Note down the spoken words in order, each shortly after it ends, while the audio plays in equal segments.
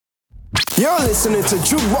You're listening to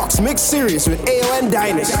JukeBox Mix Series with AON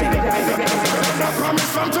Dynasty. I promise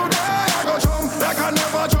from today I go drunk like I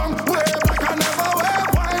never drunk, wave like I never wave,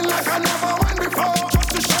 wine like I never went before, just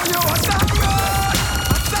to show you what's alright,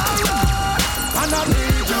 and I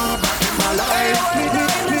need you back in my life.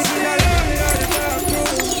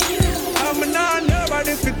 I'm not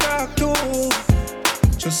nobody to talk to,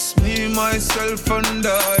 just me, myself, and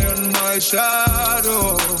I and my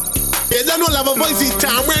shadow. You don't know love a voice in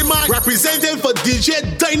time, man, man. Representing for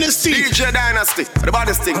DJ Dynasty. DJ Dynasty, the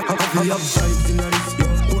baddest thing. Even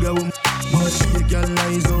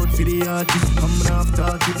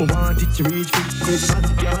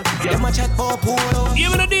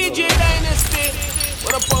a DJ Dynasty.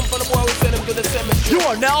 What a pump on the boy, we send him to the cemetery. You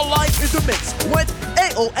are now live in the mix with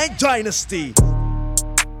AON Dynasty.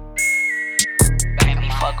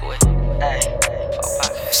 Fuck with. Hey.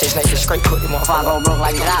 Shit like this straight quick, motherfucker go broke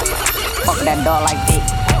like that. Fuck that dog like dick.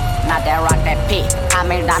 Not that rock, that pit. I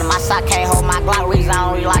made it down to my sock, can't hold my Glock. Reason I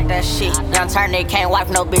don't really like that shit. Young turn nigga can't wipe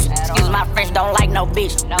no bitch. Excuse my French, don't like no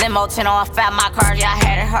bitch. Limo 10 on fat, my cars, yeah, I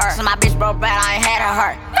had it hurt. So my bitch broke bad, I ain't had it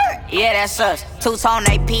hurt. Yeah, that sucks. Two-tone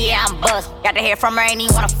AP, yeah, I'm bust. Got to hear from her, ain't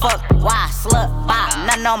even wanna fuck. Why? Slut, bop.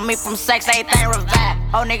 Nothing on me from sex, everything revive.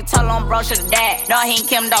 Old nigga told him bro should've died. Dog, he ain't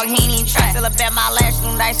Kim, dog, he ain't even try. Still a bet my last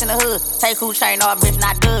two nights in the hood. Take who chain, no, a bitch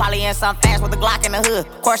not good. Probably in some fast with a Glock in the hood.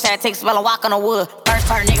 Course had to take a spell and walk on the wood. First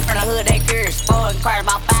heard a nigga from the hood, they curious. Spoiled and cried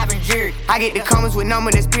about 5 and jury. I get the comments with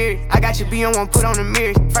number that's period. I got your B on one, put on the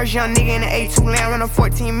mirrors. First young nigga in the A2 land, run a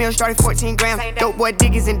 14 mil, started 14 grams. Dope boy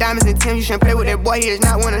diggies and diamonds and Tim. You shouldn't play with that boy, he is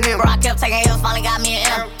not one of them. Bro, I kept taking L's, finally got me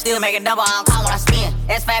an M. Still make a double, I don't call when I spin.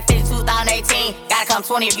 S550 2018, gotta come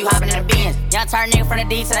 20 if you hoppin' in the Benz. Young turn nigga from the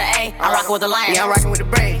D to the A, I'm rockin' with the Lions. Yeah, I'm rockin' with the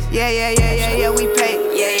Braves. Yeah, we pay.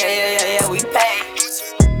 Yeah, we pay.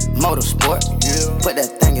 Motorsport, put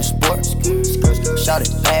that thing in sports. Shout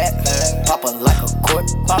it bad, pop it like a court.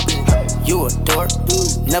 You a dork,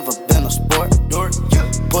 never been a sport.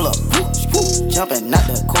 Pull up, jumping out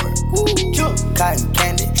the court. Cotton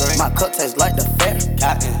candy, my cup tastes like the fair.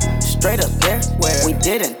 Straight up there, we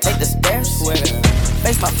didn't take the stairs.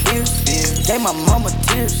 Face my fears, gave my mama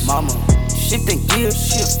tears. Shifting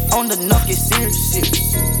gears, on the knock, get serious.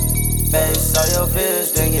 Face all your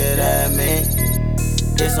fears, then get at me.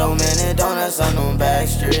 Get so many donuts on them back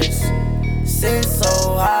streets. Sit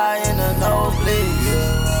so high in the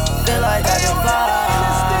nosebleeds. Feel like I can fly.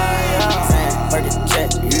 Work it, check,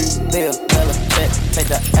 bill, check. Take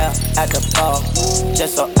the L at the ball,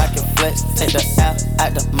 just so I can flex. Take the L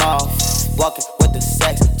at the mall, walking with the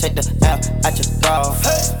sex. Take the L at your bra,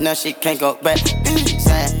 now she can't go back.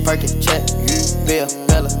 Saying, work it, check, bill,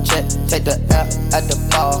 check. Take the L at the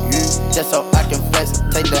ball, just so I can flex.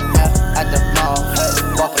 Take the L at the mall,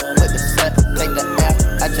 walking with the set. Take the L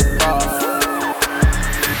at your bra.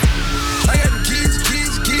 I got the keys.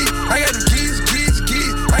 I got the keys.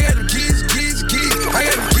 I got the keys. I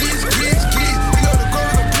got the keys. We go to go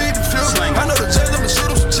and bleed the field. I know the judge, I'ma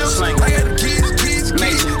shoot him some chips. I got the keys.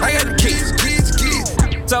 I got the keys.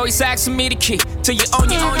 It's always asking me the key. Till you own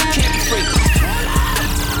your own, you can't be free.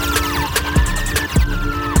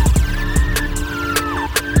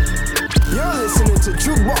 You're listening to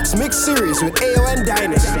JukeBox Mix Series with AON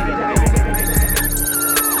Dynasty. I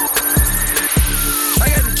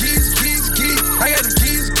got the keys. I got the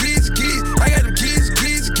keys. I got the keys.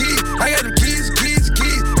 I got the keys.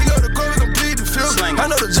 We go to go and bleed the field. I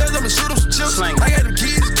know the judge, I'ma shoot him some chips. I got the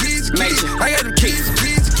keys. I got the keys.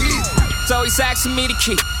 It's always asking me the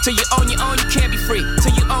key. Till you own your own, you can't be free.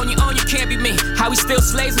 Till you own your own, you can't be me. How we still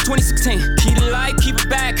slaves in 2016. Keep the light, keep it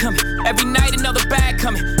bag coming. Every night another bag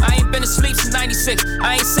coming. I ain't been asleep since 96.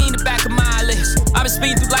 I ain't seen the back of my eyelids. I've been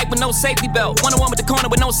speeding through life with no safety belt. 1-on-1 with the corner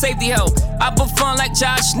with no safety help. I put fun like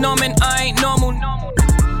Josh Norman. I ain't normal.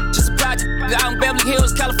 Just a project out in Beverly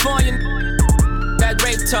Hills, California. That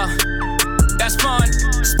rape talk. That's fun.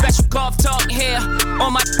 Special golf talk here.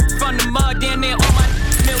 On my from the mud, down there on my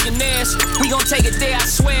millionaires. We gon' take it there, I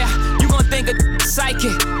swear. You gon' think a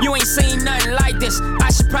psychic. You ain't seen nothing like this.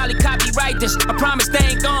 I should probably copyright this. I promise they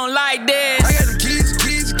ain't gon' like this. I got the keys.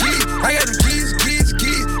 I got the keys.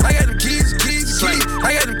 I got the keys.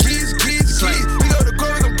 I got the keys. We go to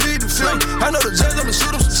court and bleed the field. I know the judge, I'ma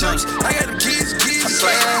shoot him some chips. I got the keys.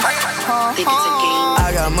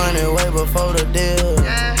 I got money way before the deal.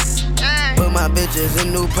 Put my bitches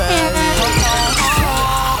in new pants.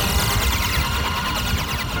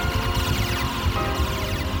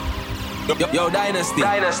 Yo, Dynasty.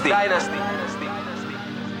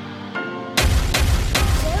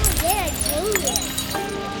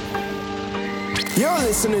 You're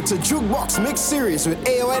listening to JukeBox Mix Series with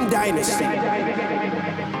AON Dynasty.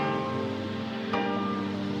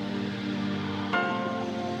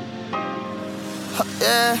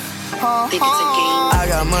 Yeah. I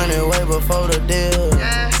got money way before the deal.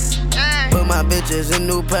 Put my bitches in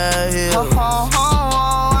new pair of heels.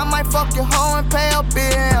 I might fuck your hoe and pay a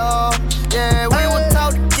bill. Yeah, we were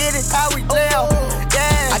taught to get it how we live.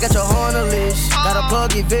 Yeah, I got your hoe on the leash. Got a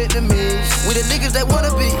plug in Vietnamese. We the niggas that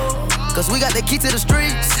wanna be. Cause we got the key to the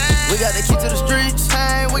streets. We got the key to the streets.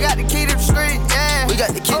 Hey, we got the key to the streets. Yeah, we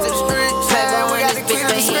got the key to the streets. Hey, we got the key to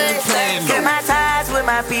the streets. Get my ties with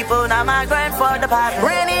my people, now my grandfather pop.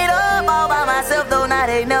 Ran it up all by myself though, now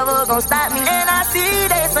they never gon' stop me. And I see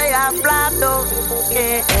they say I flop though.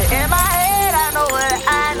 Yeah, in my head I know what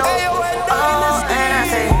I know. And I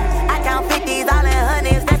say I count 50s, all in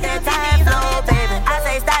hundreds, that's that time flow, baby. I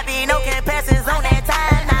say stop me, no compasses on that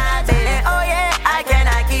time now, baby. Oh yeah, I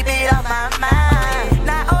cannot keep it off my mind.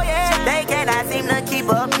 Now oh yeah, they cannot seem to keep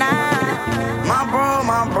up now. My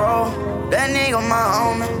bro, that nigga my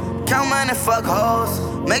homie. Count money, fuck hoes.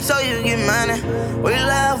 Make sure you get money. We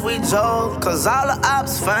laugh, we joke, cause all the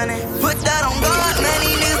ops funny. Put that on God, man,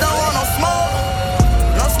 these niggas don't want no smoke.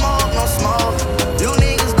 No smoke, no smoke. You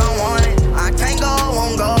niggas don't want it. I can't go,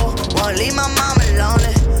 won't go. Won't leave my mama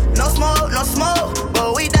lonely. No smoke,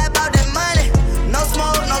 but we die about that money. No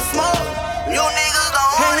smoke, you niggas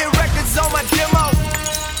don't want it. Hit records on my demo.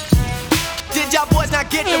 Did y'all boys not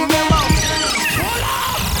get the memo?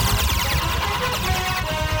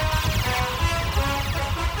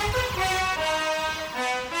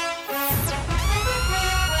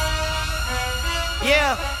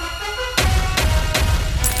 Yeah.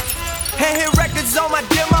 And hit records on my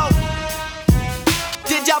demo.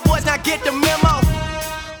 Did y'all boys not get the memo?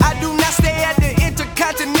 I do not stay at the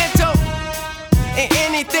Intercontinental. And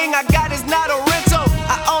anything I got is not a rental.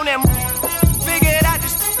 I own that. Figure it out,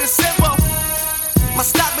 this is simple. My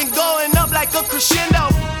stock been going up like a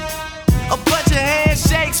crescendo. A bunch of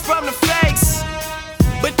handshakes from the fakes.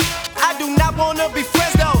 But I do not wanna be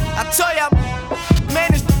friends though. I tell y'all,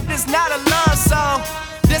 man, this is not a love song.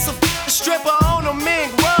 This a stripper on a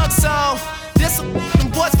mink rug song. This a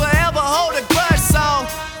boys forever hold a grudge song.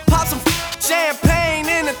 Pop some champagne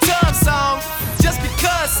in a tub song. Just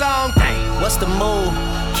because song. What's the move?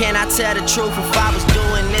 Can I tell the truth? If I was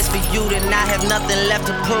doing this for you, then I have nothing left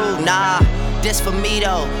to prove. Nah, this for me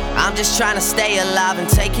though. I'm just trying to stay alive and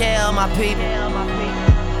take care of my people.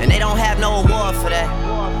 And they don't have no award for that.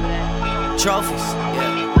 Trophies,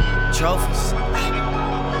 yeah, trophies.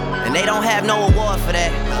 And they don't have no award for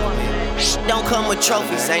that. Don't come with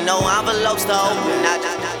trophies, ain't no envelopes to open.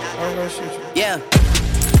 Yeah,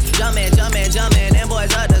 jumpin', them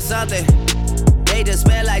boys up to something. They just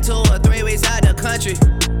spent like 2 or 3 weeks out the country.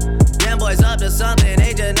 Them boys up to something,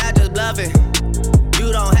 they just not just bluffing.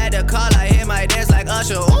 You don't have to call, I hit my dance like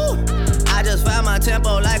Usher. Ooh, I just found my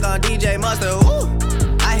tempo like on DJ Mustard. Ooh,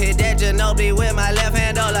 I hit that Ginobili with my left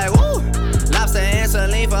hand, though, like woo. Lobster and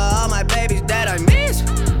saline for all my babies that I miss.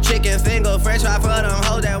 Chicken finger, french fry for them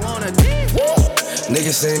hoes that wanna dip.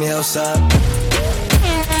 Niggas saying they outside.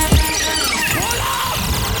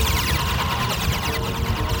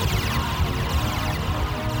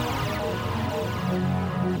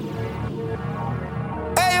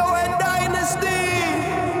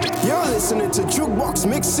 You're listening to JukeBox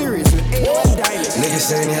Mix Series with AON Dynasty. Niggas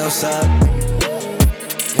saying they outside.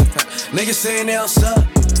 Niggas saying they outside.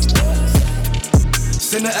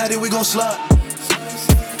 Send the addy, we gon' slide.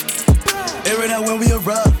 Air it out when we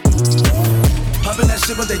arrive. Poppin' that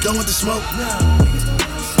shit, but they done with the smoke.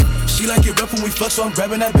 She like it rough when we fuck, so I'm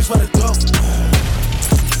grabbing that bitch by the throat.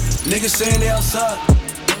 Niggas saying they outside.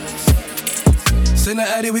 Send the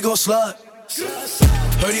addy, we gon' slide.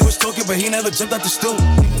 Heard he was talking, but he never jumped out the stool.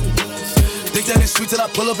 Think that it's sweet till I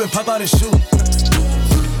pull up and pop out his shoe.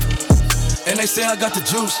 And they say I got the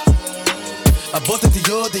juice. I bought the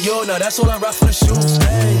Dior, now that's all I rock for the shoes.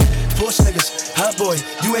 Hey, Porsche niggas, hot boy.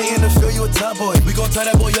 You ain't in the field, you a top boy. We gon' tie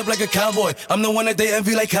that boy up like a cowboy. I'm the one that they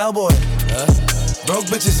envy like cowboy.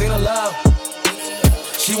 Broke bitches ain't allowed.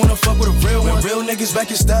 She wanna fuck with a real one. Real niggas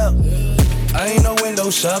back in style. I ain't no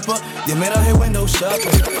window shopper. Yeah, man, out here window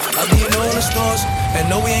shopping. I be in all the stores, and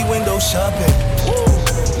no, we ain't window shopping.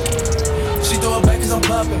 She throw it back cause I'm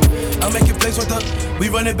popping. I'm making plays with her. We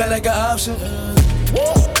run it back like an option.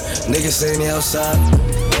 Niggas saying they outside.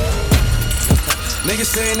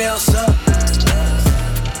 Niggas saying they outside.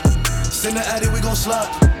 Send the addy, we gon' slide.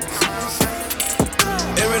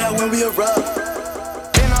 Air it out when we arrive.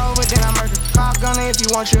 Then over, then I murder. Call gunner if you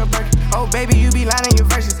want your burger. Oh baby, you be lying in your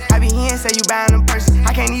verses. I be here and say you buying them purses.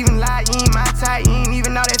 I can't even lie, you ain't my type. You ain't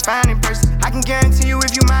even know that fine in person. I can guarantee you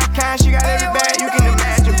if you my kind, she got every bag you can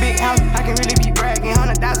imagine. Big house, I can really be bragging.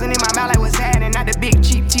 100,000 in my mouth like what's happening. Not the big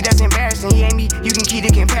cheap tea that's embarrassing. He ain't me, you can keep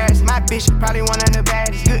the comparison. My bitch, probably one of the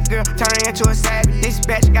baddest. Good girl, turning into a savage. This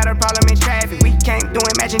bitch got a problem in traffic. We can't do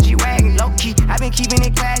it, matching G-Wagon. Low key, I been keeping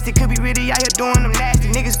it classy. Could be really out here doing them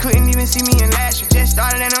nasty. Niggas couldn't even see me in last year. Just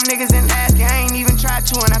started and them niggas in asking. I ain't even tried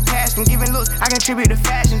to and I passed them. Giving looks, I contribute to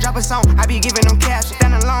fashion. Drop a song, I be giving them caps.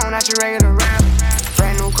 Stand alone, not your regular rap.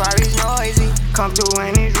 Brand new car is noisy, come through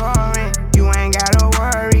and it's roaring. You ain't gotta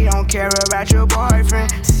worry, don't care about your boyfriend.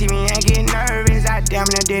 See me and get nervous, I damn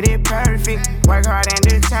near did it perfect. Work hard and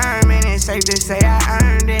determined, it's safe to say I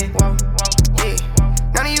earned it. Whoa, yeah.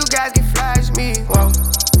 None of you guys can flash me, whoa.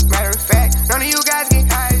 Matter of fact, none of you guys can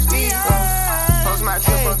hide me, whoa. Post my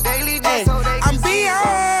trip up daily just so they can see.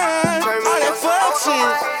 I'm beyond all that fuck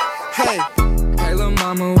shit. Hey.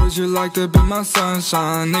 Mama, would you like to be my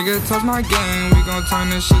sunshine? Nigga, touch my game, we gon' turn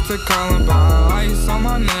this shit to Columbine. Ice on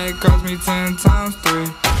my neck, cost me 10 times 3.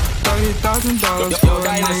 $30,000 for a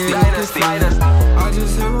nigga Dynasty. I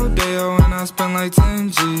just hit Rodeo and I spent like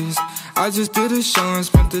 10 G's. I just did a show and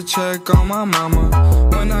spent the check on my mama.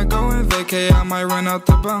 When I go and vacay, I might run out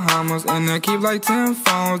the Bahamas. And I keep like 10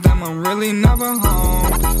 phones, damn, I'm really never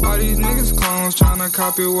home. All these niggas clones tryna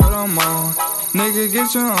copy what I'm on. Nigga,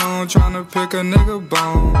 get your own, tryna pick a nigga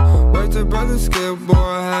bone. Worked to brother Skip, boy,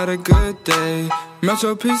 I had a good day.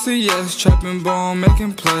 Metro PCS, trapping bone,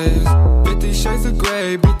 making plays. 50 shades of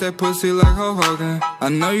gray, beat that pussy like Hulk Hogan. I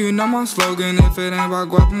know you know my slogan, if it ain't about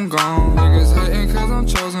guap, I'm gone. Niggas hating cause I'm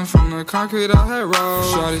chosen from the concrete I had rolled.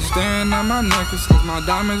 Shorty staring at my necklace cause my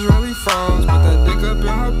diamonds really froze. Put that dick up in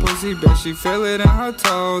her pussy, bet she feel it in her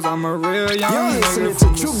toes. I'm a real young nigga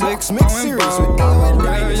from the 6 throwing balls.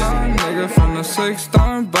 Real young nigga from the 6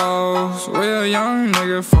 throwing balls. Real young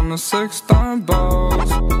nigga from the 6 throwing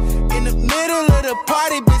balls. In the middle of the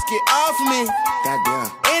party, bitch, get off me.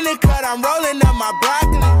 Goddamn. In the cut, I'm rolling up my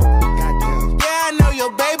broccoli. Goddamn. Yeah, I know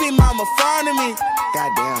your baby mama fond of me.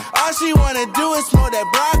 Goddamn. All she wanna do is smoke that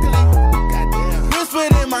broccoli. Goddamn.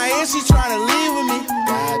 Whispered in my ear, she tryna leave with me.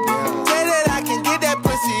 Goddamn. Say that I can get that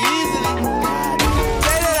pussy easily. Goddamn.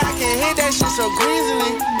 Say that I can hit that shit so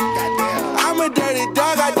greasily. Goddamn. I'm a dirty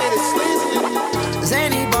dog, I did it sleazily.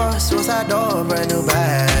 Zany boss, suicide door, brand new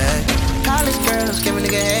bag. College girls, give a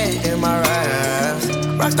nigga head in my raps.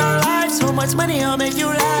 Rockstar life, so much money, I'll make you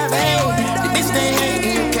laugh. Hey, the bitch they hate,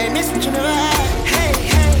 and you can't miss what you never had. Hey,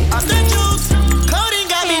 hey, off the juice, coding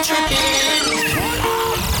got me tripping.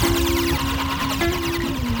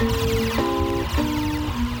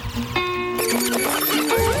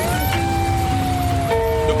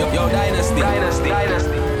 Yo, Dynasty.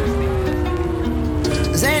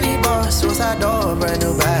 Zany boss, suicide door, brand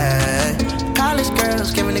new bag. College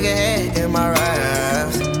girls, give a nigga head in my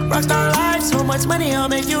raps. Rockstar life, so much money, I'll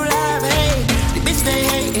make you laugh. Hey, the bitch they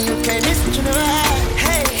hate, and you can't miss what you never had.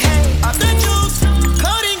 Hey, hey, off the juice,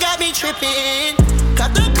 coding got me tripping.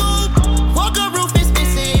 Cut the coupe, walker roof is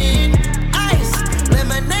missing. Ice,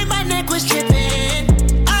 lemonade, my neck was tripping.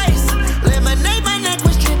 Ice, lemonade, my neck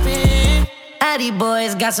was tripping. Addy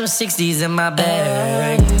boys got some 60s in my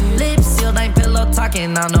bag. Lips sealed, ain't pillow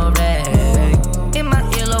talking on no rag. In my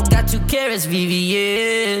earlobe, got 2 carats,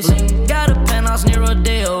 VVS. Got a penthouse near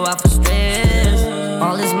Rodeo, out for stress.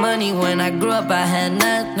 All this money, when I grew up, I had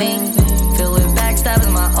nothing. Filled with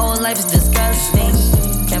backstabbing, my whole life is disgusting.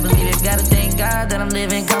 Can't believe it, gotta thank God that I'm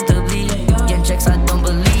living comfortably. Getting checks, I don't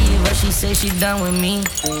believe, but she say she done with me.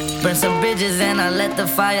 Burn some bridges and I let the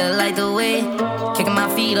fire light the way. Kicking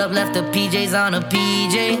my feet up, left the PJs on a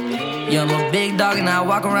PJ. Yeah, I'm a big dog and I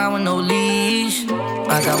walk around with no leash.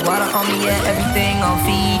 I got water on me, yeah, everything on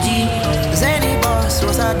Fiji. Zany boss,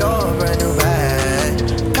 suicide door, brand new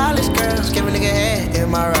bag. College girls, give a nigga head in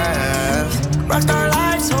my raps. Rockstar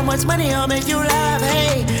life, so much money, I'll make you laugh.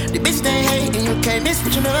 Hey, the bitch they hate, and you can't miss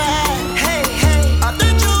what you never had. Hey, hey, off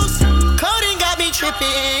the juice, coding got me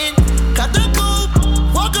tripping. Cut the coupe,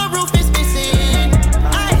 walker roof is missing.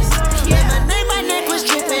 Ice, lemonade, my neck was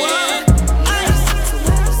tripping.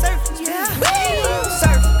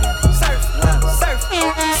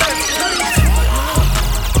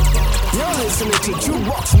 Listening to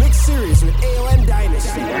JukeBox Mix Series with AO and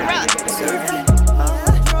Dynasty.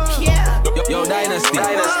 Yo, Dynasty.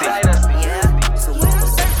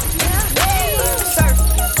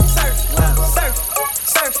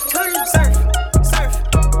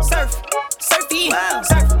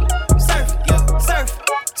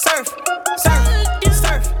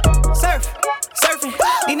 Surfing.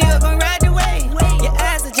 These niggas gon' ride the wave. Your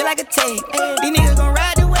eyes are just like a tape. These niggas gon'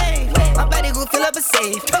 ride the wave. My body gon' fill up a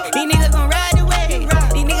safe. These niggas gon' ride the wave.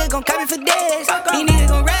 These niggas gon' copy for days. These niggas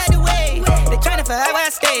gon' ride the wave. They tryna find out where I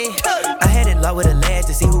stay. I had it low with a lad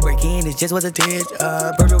to see who break in. It's just was a titch.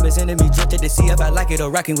 Virgil been sending me drip to see if I like it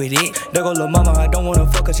or rockin' with it. There go lil' mama, I don't wanna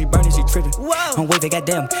fuck cause she burning, she trippin'. I'm waving,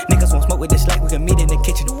 goddamn. Niggas won't smoke with this slack, we can meet in the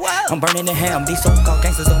kitchen. I'm burning the ham, these so-called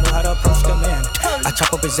gangsters don't know how to approach the man. I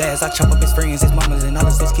chop up his ass, I chop up his friends, his mamas, and all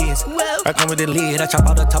of his kids. I come with the lid, I chop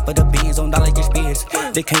out the top of the beans on dollar dish beers.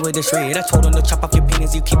 They came with the shred, I told them to chop off your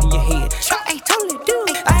penis, you keep in your head. I totally do.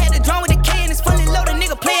 I had a drum with a K and it's fully loaded,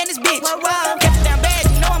 nigga playing this bitch. Catch it down bad,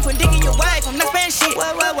 you know I'm putting dick in your wife, I'm not sparing shit.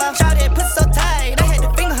 Shout that pussy so tight, I had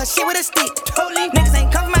to finger her shit with a stick. Niggas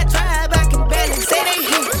ain't come from my tribe, I can barely say they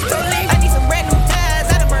hit. I need some brand new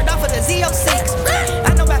ties, I done burned off of the Z06.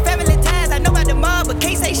 I know about family ties, I know about the mob, but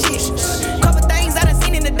can't say shit. Couple things I done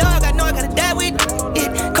seen in the dog, I know I gotta die with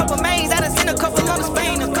it. Couple mains, I done seen a couple on the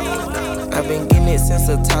Spain. I've been getting it since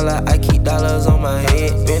a toddler, I keep dollars on my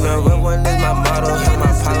head. Been a real one is my motto, have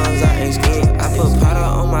my problems, I ain't scared. I put powder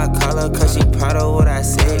on my collar, cause she proud of what I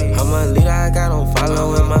said. I'm a leader, I got on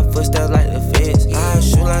follow, in my footsteps like the feds. I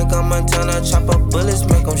shoot like I'm Montana, chop up bullets,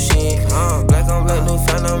 make them shit. Black on black, new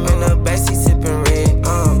phantom in the backseat sippin' red.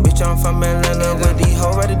 Bitch, I'm from Atlanta, with these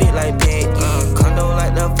hoes ready dick like Peggy. Condo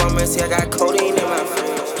like the pharmacy, I got codeine in my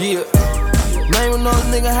fridge. Yeah, name with no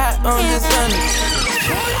nigga hot, I'm just honest.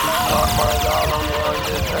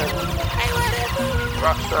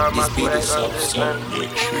 This beat is so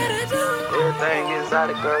bitch. Everything inside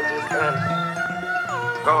the gun, just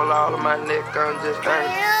honest. Gold all on my neck, I'm just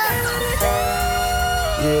honest.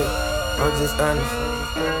 Yeah, I'm just honest.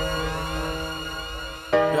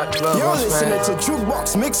 You're listening to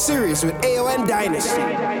JukeBox Mix Series with AO and Dynasty.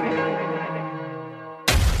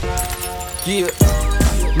 Yeah,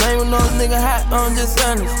 name with no nigga hot, I'm just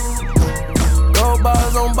honest. Gold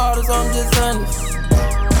bars on bottles, I'm just honest.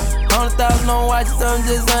 100,000 on watches, I'm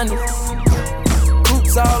just honest.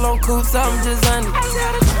 Coops all on coops, I'm just honest.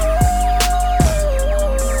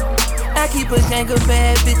 I keep a gang of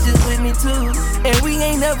bad bitches with me too. And we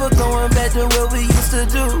ain't never going back to what we used to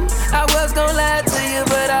do. I was gon' lie to you,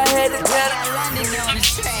 but I had to tell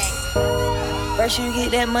you. First you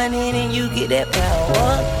get that money, then you get that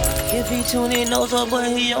power. If he tune in, knows up, but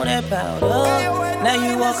he on that powder. Now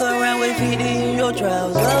you walk around with 50 in your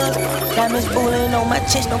trousers. Diamonds bullying on my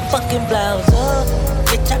chest, no fucking blouse.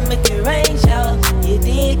 Bitch, I make it rain shower. You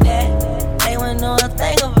dig that? They wanna know a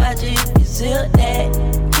thing about you, you can seal that.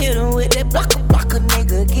 Hit him with that blocker,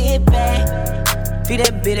 nigga, get back. Feed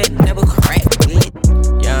that bitch that never crack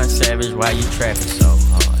it. Young Savage, why you trapping so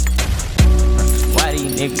hard? Why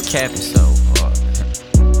these niggas capping so hard?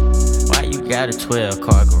 Why you got a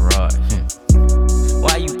 12-car garage?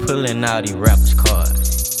 Why you pulling out these rappers'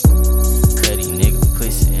 cards? Cut these niggas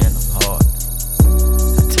pussy and I'm hard.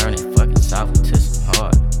 I turn it fucking soft into some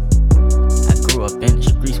hard. I grew up in the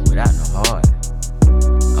streets without no heart.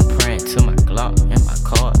 I'm praying to my Glock and my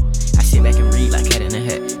card. I sit back and read like Cat in the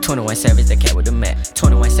Hat. 21 Savage, the cat with the mat.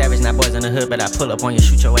 21 Savage, not boys in the hood, but I pull up on you,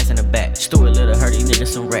 shoot your ass in the back. Stuart Little, hurt these niggas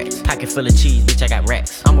some racks. Pocket full of cheese, bitch, I got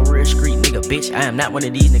racks. I'm a real street nigga, bitch, I am not one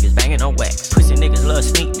of these niggas banging on wax. Pussy niggas love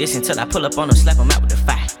sneak this until I pull up on them, slap them out with the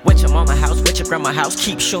fire. Wet your mama house, wet your grandma house,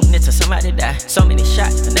 keep shooting until somebody die. So many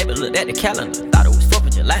shots, the neighbor looked at the calendar, thought it was 4th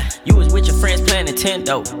of July. You was with your friends playing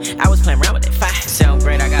Nintendo, I was playing around with that fire. 7th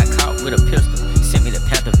grade, I got caught with a pistol, sent me to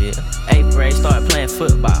Pantherville. 8th grade, started playing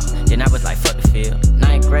football, then I was like, fuck the field.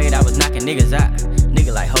 9th grade, I was knocking niggas out,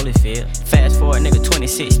 nigga like Holyfield. Fast forward, nigga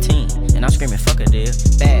 2016, and I'm screaming, fuck a deal.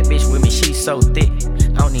 Bad bitch with me, she's so thick,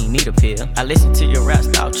 I don't even need a pill. I listened to your raps,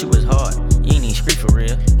 thought you was hard, you ain't even street for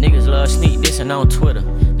real. Niggas love sneak dissing on Twitter,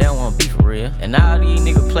 they don't wanna be for real. And all these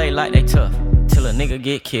niggas play like they tough, till a nigga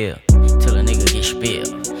get killed, till a nigga get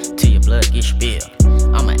spilled, till your blood get spilled.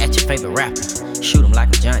 I'ma at your favorite rapper, shoot him like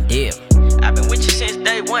a John Deere. I've been with you since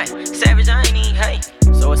day one, Savage, I ain't even hate.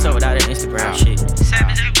 So what's up with all that Instagram shit?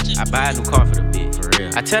 Savage, I buy a new car for the bitch, for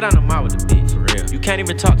real. I tear down the mall with the bitch, for real. You can't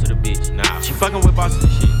even talk to the bitch, nah. She fucking with bosses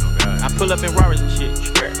and shit, I pull up in Rarers and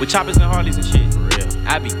shit, with choppers and Harleys and shit, for real.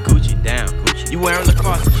 I be Gucci down, Gucci. You wearing the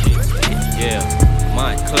cars and shit, yeah.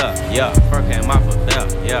 Mine club, yeah. Fur came off a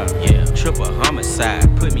belt, yeah. Triple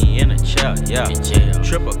homicide, put me in a chair, yeah.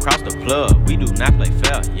 Triple across the plug, we do not play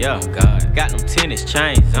fair, yeah. God. Got them tennis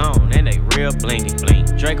chains on, and they real blingy bling.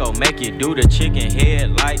 Draco make you do the chicken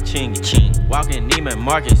head like chingy ching. Walking Neiman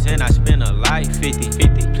Marcus and I spend a life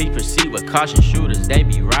 50-50. Please proceed with caution, shooters, they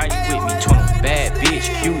be right with me. 20 bad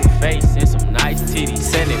bitch, cute face and some nice titties.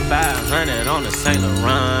 7500 on the Saint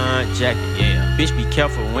Laurent jacket, yeah. Bitch, be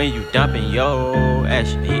careful when you dumping yo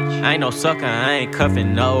action, bitch. I ain't no sucker, I ain't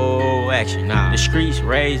cuffing no action. Nah. The streets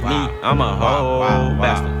raised me, I'm a whole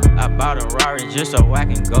bastard. I bought a Rari just so I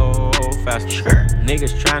can go faster.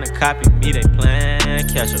 Niggas tryna copy me, they plan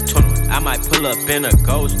catch up. I might pull up in a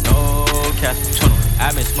ghost, no catch up.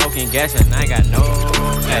 I been smoking gas and I got no.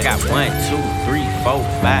 I got 1, 2, 3, 4,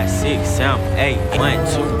 5, 6, 7, 8. 1,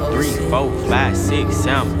 2, 3, 4, 5, 6,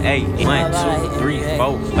 7, 8. 1, 2, 3,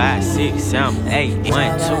 4, 5, 6, 7, 8.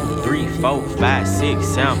 1, 2, 3, 4, 5, 6,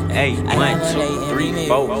 7, 8. 1, 2, 3,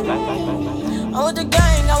 4, 5. I'm with the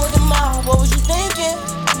gang, I'm with the mob, what was you thinking?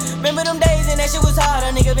 Remember them days and that shit was hard,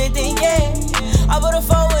 a nigga been thinking. I put a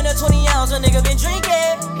 4 in a 20 ounce, a nigga been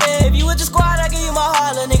drinking. Yeah, if you with the squad, I give you my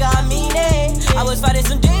heart, little nigga, I mean it. I was fighting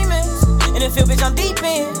some demons, in the field, bitch, I'm deep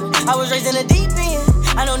in. I was raised in the deep end,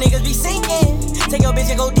 I know niggas be sinking. Take your bitch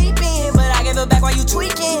and go deep in, but I give it back while you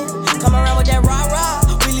tweaking. Come around with that rah-rah,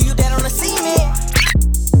 we leave you dead on the cement.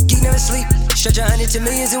 Geek never sleep, stretch 100 to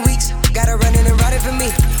millions in weeks. Gotta run in and ride it for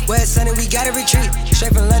me. Where it's sunny, we gotta retreat.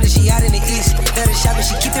 Straight from London, she out in the east. Let her shop and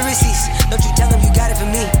she keep the receipts. Don't you tell them you got it for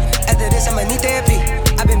me. After this, I'ma need therapy.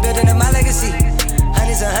 I've been building up my legacy.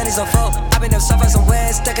 Hundreds and hundreds on four. I've been up so far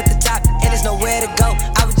somewhere, stuck at the top, and there's nowhere to go.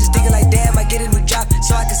 I was just thinking like, damn, I get a new drop,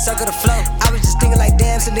 so I can circle the flow. I was just thinking like,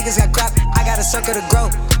 damn, some niggas got crop. I got a circle to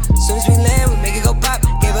grow. Soon as we land, we make it go pop.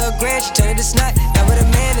 Gave her a grand, she turned it to snot. Now with a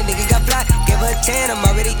man, the nigga got blocked. Gave her a 10, I'm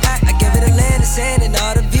already hot. I gave her the land, the sand, and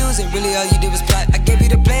all the views, and really all you did was plot. I gave you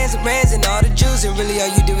the plans, the brands, and all the Jews, and really all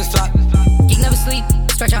you did was flop. Geek never sleep,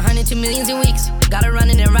 stretch 100 to millions in weeks. Gotta run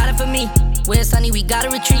in and ride it for me. Where it's sunny, we gotta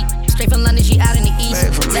retreat. Straight from London, she out in the east.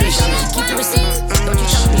 Let her show me, she keep the receipts. Don't you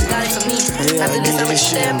tell me you got it for me. Yeah, I get this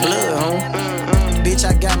shit in blood, homie. Bitch,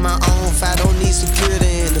 I got my own fight, don't need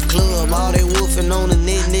security in the club. All they wolfing on the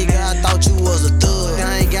net, nigga, I thought you was a thug.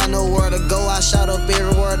 I ain't got nowhere to go, I shot up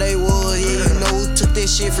everywhere they was. Yeah, you know who took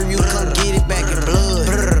this shit from you, come get it back in blood.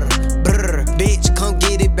 Brr, brr, bitch, come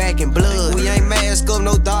get it back in blood. We ain't mask up,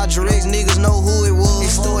 no Dodger X, niggas know who it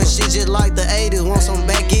was. Storing shit just like the 80s, want some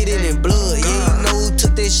back, get it in blood. Yeah, you know who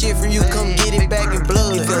took that shit from you, come get it back in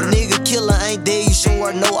blood. If a nigga killer ain't dead, you should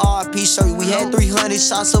wear no RP shirt. We had 300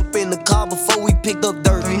 shots up in the car before we picked up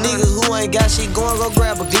dirt. Niggas who ain't got shit going, go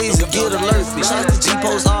grab a glizzy, get alert. Shout to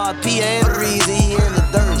G-Post RP and the reason he in the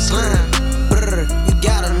dirt. Brr, you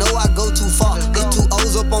gotta know I go too far. Got 2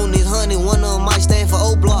 O's up on this 100, one of them might stand for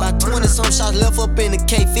O-Block. About 20 some shots left up in the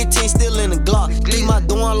K, 15 still in the Glock. Leave my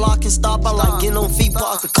door unlocked and stop, I like getting on feet,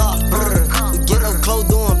 park the car. Brr, we get up close,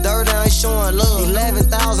 doing dirt, I ain't showing love.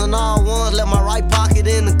 11,000 all ones, let my right pocket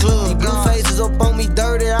in the club. These blue faces up on me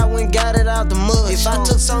dirty, I went got it out the mud. If I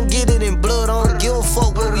took some, get it in blood, I don't give a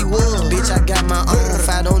fuck where we was. Bitch, I got my own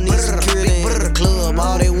fight, don't need security in the club.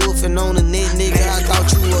 All they wolfing on the net, nigga, I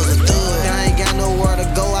thought you was a thug. I ain't got nowhere to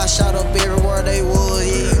go, I shot up everywhere they was.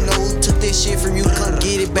 Yeah, you know who took this shit from you, come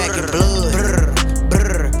get it back in blood. Brr,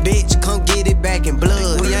 brr, bitch, come get it back in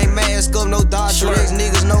blood. We ain't mask up, no Dodger X,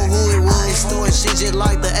 niggas know who it was. Storing shit just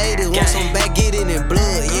like the 80s, want some back, get it in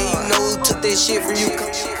blood. Yeah, you know who took that shit from you, come.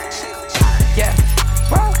 Yeah,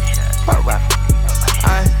 whoa, whoa, whoa.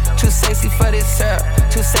 I'm too sexy for this syrup,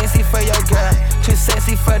 too sexy for your girl, too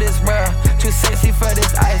sexy for this world, too sexy for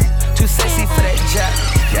this ice, too sexy for that jet.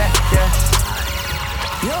 Yeah, yeah.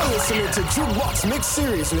 You're listening to JukeBox Mix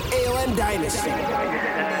Series with AON Dynasty. AON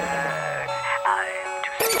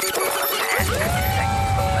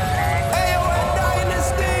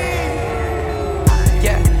Dynasty!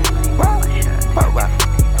 Yeah, whoa, whoa, whoa.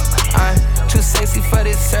 I'm too sexy for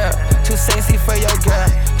this syrup, too sexy for your girl,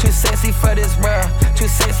 too sexy for this world, too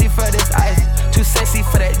sexy for this ice, too sexy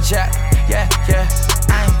for that jet. Yeah, yeah.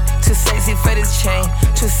 I'm too sexy for this chain,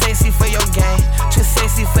 too sexy for your game, too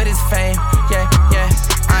sexy for this fame. Yeah, yeah.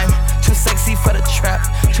 I'm too sexy for the trap,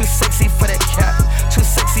 too sexy for that cap, too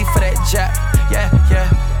sexy for that jet. Yeah, yeah.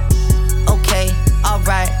 Okay,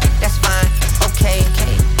 alright, that's fine. Okay,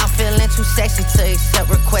 I'm feeling too sexy to accept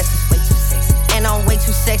requests. Way too sexy. And I'm way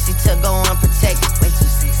too sexy to go unprotected. Way too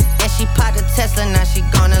sexy. And she popped a Tesla, now she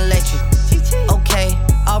gonna let you. Okay,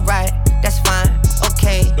 alright, that's fine.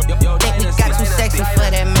 Okay, think we got too sexy for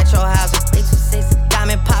that metro housing. Way too sexy.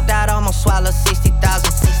 Diamond popped out, almost swallowed 60,000.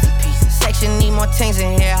 60 pieces. Section need more things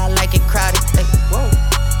in here, I like it crowded. Hey, whoa,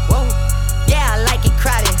 whoa. Yeah, I like it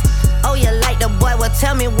crowded. Oh, you like the boy? Well,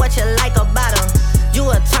 tell me what you like about him. You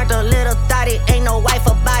a turned a little thotty, ain't no wife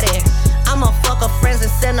about it. I'ma fuck her friends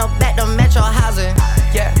and send her back to metro housing.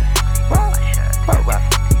 Yeah, whoa, whoa, whoa.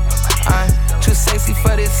 I'm too sexy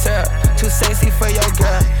for this syrup, too sexy for your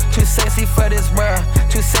girl, too sexy for this world,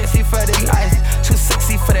 too sexy for this ice, too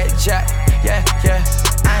sexy for that jet. Yeah, yeah.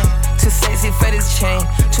 I'm too sexy for this chain,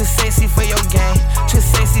 too sexy for your game, too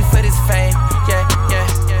sexy for this fame. Yeah, yeah,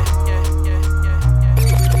 yeah,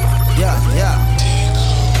 yeah, yeah, yeah.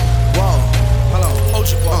 Whoa, hold on.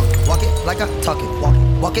 Walk it like I talk it. Walk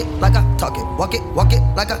it. Walk it like I talk it. Walk it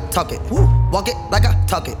like I talk it. Woo. Walk it like I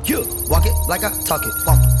talk it. You. Walk it like I talk it.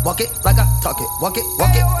 Walk it like I talk it. Walk it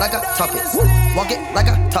like I talk it. Woo. Walk it like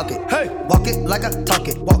I talk it. Hey. Walk it like I talk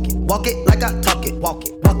it. Walk it like I talk it. Walk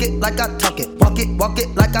it like I talk it. Walk it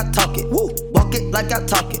like I talk it. Woo. Walk it like I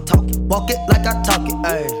talk it. Walk it like I talk it.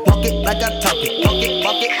 Hey. Walk it like I talk it. Walk it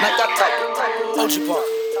like I talk it. OG Park.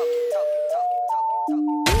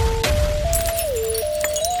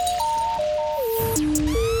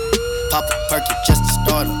 Pop a perky just to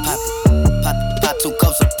start a pop it. Pop 2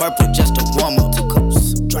 cups of purple just to warm up. 2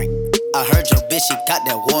 cups, drink. I heard your bitch, she got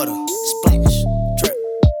that water. Splash, drip,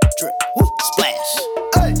 drip, woo, splash.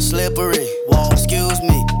 Ay. Slippery, wall, excuse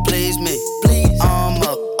me, please me. Please. I'm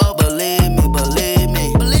up, believe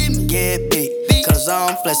me. Get beat, cause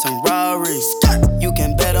I'm flexing Rari. You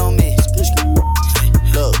can bet on me.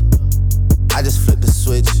 Look, I just flipped the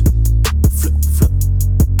switch. Flip.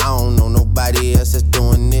 I don't know nobody else that's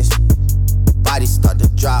doing this. Body start to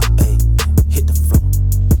drop, ayy, hit the floor.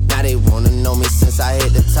 Now they wanna know me since I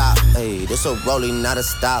hit the top, ayy. This a rolling, not a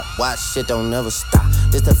stop. Watch shit don't never stop.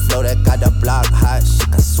 This the flow that got the block hot. Shit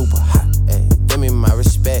got super hot, ayy. Give me my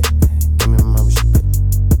respect,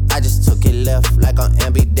 I just took it left like on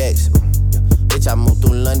ambidex. Bitch, I moved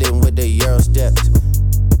through London with the Euro steps.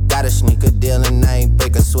 Got a sneaker deal and I ain't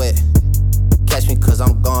break a sweat. Catch me cause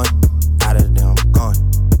I'm gone, out of there I'm gone.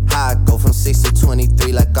 How I go from 6 to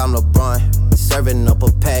 23 like I'm LeBron. Serving up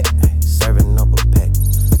a pack.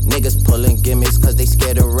 Niggas pulling gimmicks cause they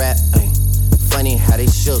scared to rap. Funny how they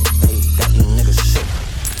shook. Got these niggas shook.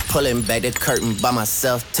 Pulling back the curtain by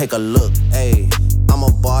myself, take a look. I'm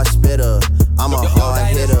a bar spitter. I'm a hard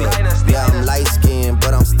hitter. Yeah, I'm light skinned,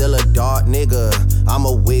 but I'm still a dark nigga. I'm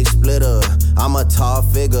a wig splitter. I'm a tall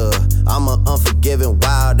figure. I'm a unforgiving,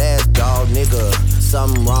 wild ass dog nigga.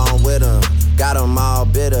 Something wrong with him. Got them all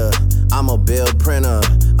bitter. I'm a bill printer.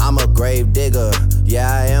 I'm a grave digger.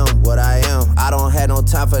 Yeah, I am what I am. I don't have no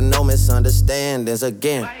time for no misunderstandings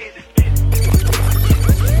again.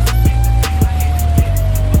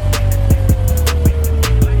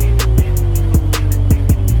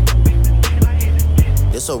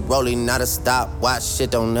 It's a rolling, not a stop. Watch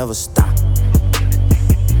shit don't never stop.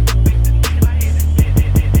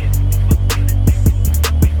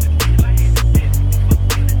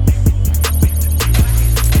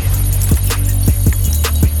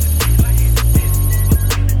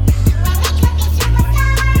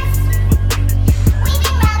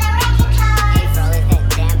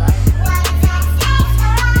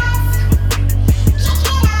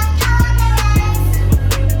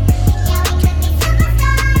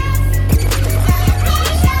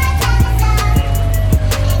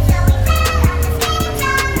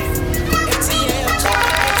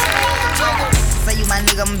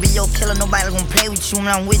 When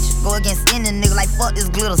I'm with you, go against any nigga like fuck this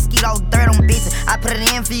glitter. Skeet all dirt on bitches. I put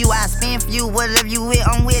it in for you, I spin for you. Whatever you with,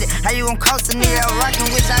 I'm with it. How you gon' cost a nigga rockin'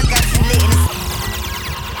 with you? I got you lit in it.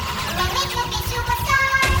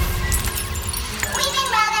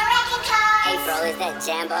 Hey bro, is that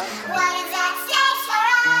Jambo? What is that stage for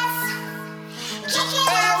us? Kicking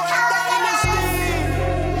out coconuts.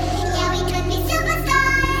 Yeah, we could be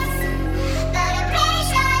superstars, but I'm pretty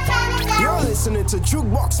sure I turn us out. You're listening to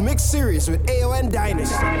JukeBox Mix Series with AO and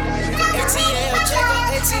Dynasty.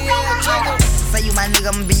 Say you my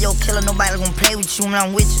nigga, I'ma be your killer. Nobody gon' play with you when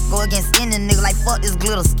I'm with you. Go against any nigga like fuck this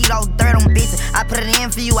glitter. Skeet all dirt on bitches. I put it in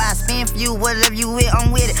for you, I spin for you. Whatever you with,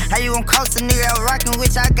 I'm with it. How you gon' cost a nigga out rockin'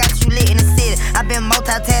 with you? I got you lit in the city. I been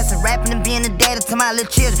multitasking, rapping and being a daddy to my little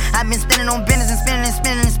children. I been spinning on business and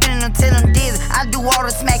spinning until I'm dizzy. I do all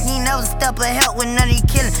the smack, you ain't never step or help with none of you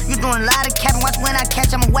killing. You doing a lot of capping, watch when I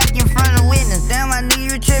catch, I'ma whack you in front of the witness. Damn, my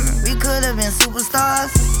nigga, you trippin'. We could've been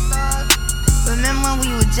superstars. Remember when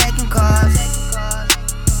we were jacking cars?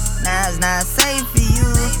 Now it's not safe for you.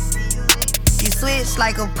 You switch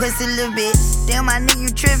like a pussy little bitch. Damn, my nigga,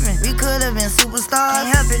 you trippin'. We could've been superstars.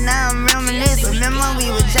 Can't help it, now I'm reminiscing. Remember when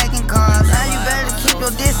we were jacking cars? Now you better keep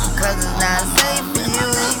your distance, cause it's not safe for you.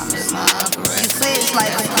 You switch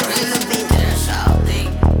like a pussy little bitch.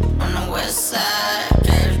 On the west side,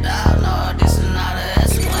 cashed out, Lord, this is not a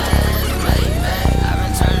S-Class. Maybach, I've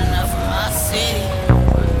been turning up for my city.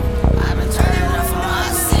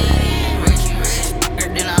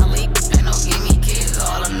 Then I leave, ain't no give me kids,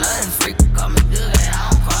 all or nothing. Freak, call me good,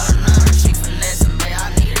 I don't call her nothing. She finessing, babe,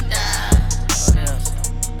 I need a dime. What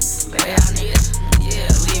else? Babe, I need it.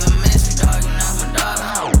 Yeah, leave a messy dog, you know my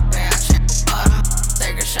dog. Babe, I check bottom,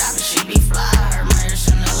 take her shopping, she be fly. Her marriage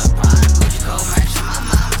in the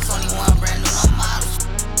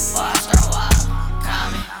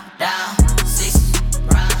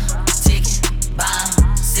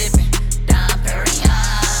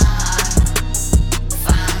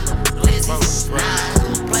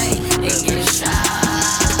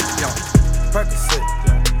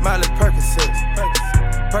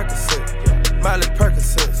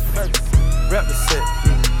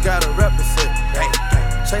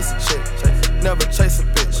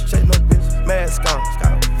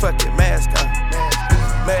fuck it, mask on.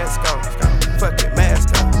 Mask on, fuck it, mask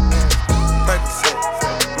on. Percocet,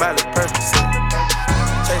 Miley Percocet.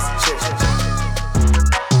 Chase a chick.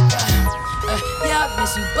 Yeah, I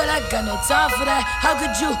miss you, but I got no time for that. How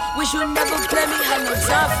could you wish you never play me? Had no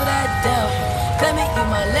time for that, damn. Play me, you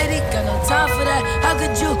my lady, got no time for that. How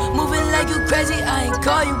could you moving like you crazy? I ain't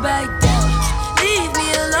call you back down. Leave me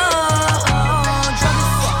alone. Drunk as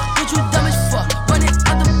fuck, bitch, you dumb as fuck. Running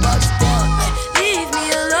out the box down. Leave me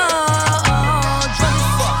alone. Drunk as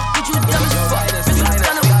fuck, bitch, you dumb as fuck. Bitch, you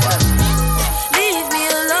done a fuck. Leave me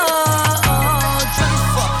alone. Drunk as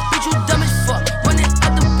fuck, bitch, you dumb as fuck. Running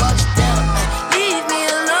out the box down. Leave me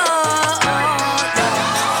alone.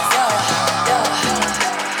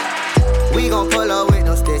 We gon' pull up with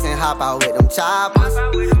them sticks and hop out with them choppers.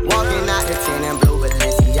 Walking out the 10 and blue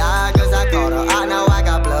Balenciagas. I caught her out, now I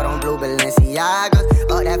got blood on blue Balenciagas.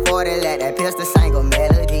 Up that 40, let that pistol sing a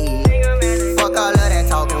melody. Fuck all of that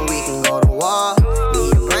talking, we can go to war.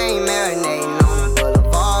 Leave your brain marinating on the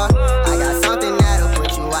boulevard. I got something that'll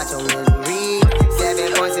put you out your misery.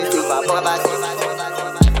 7.625 by 6.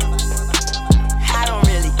 I don't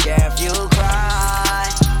really care if you cry.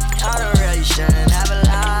 I don't really shouldn't have a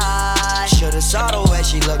lie. Should've saw the way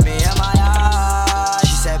she looked me in my eyes.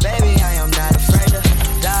 She said, baby, I am not afraid to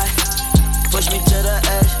die. Push me to the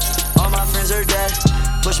edge, all my friends are dead.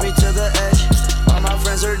 Push me to the edge, all my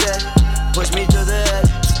friends are dead. Push me to the edge,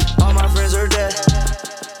 all my friends are dead.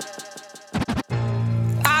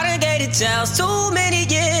 I done gave the chance too many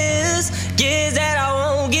years that I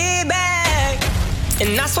won't get back.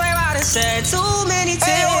 And I swear I done shed too many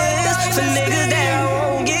tears for niggas that I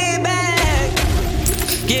won't get back.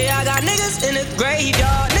 Yeah, I got niggas in the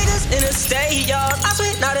graveyard, niggas in the state yard. I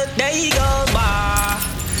swear not a day goes by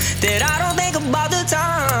that I don't think about the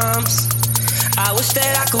times. I wish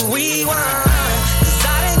that I could rewind, 'cause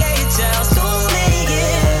I done gave the chance too many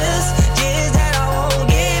years that I won't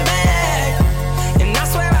get back. And I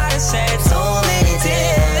swear I done shed too many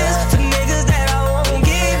tears for niggas that I won't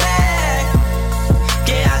get back.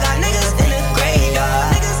 Yeah, I got niggas in the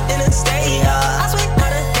graveyard, niggas in the state yard. I swear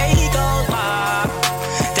not a day goes by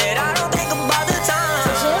that I don't think about the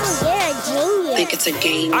times. Think it's a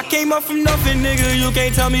game. I came up from nothing, nigga, you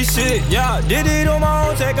can't tell me shit, yeah. Did it on my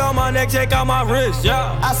own, take out my neck, take out my wrist,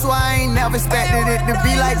 yeah. I swear I ain't never expected it to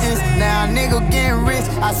be like this. Now a nigga getting rich,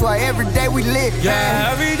 I swear every day we lit. Yeah,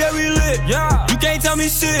 every day we lit, yeah. You can't tell me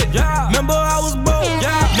shit, yeah. Remember I was broke,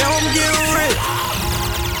 yeah. Now I'm getting rich.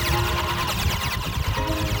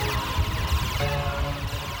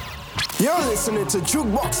 You're listening to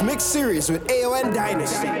JukeBox Mix Series with AON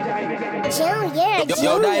Dynasty.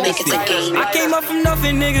 Yo, Dynasty. I came up from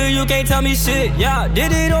nothing, nigga, you can't tell me shit, yeah.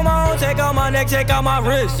 Did it on my own, take out my neck, take out my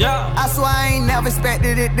wrist, yeah. I swear I ain't never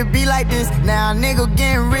expected it to be like this. Now a nigga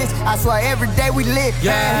getting rich, I swear every day we lit.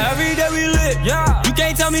 Yeah, every day we lit, yeah. You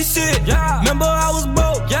can't tell me shit, yeah. Remember I was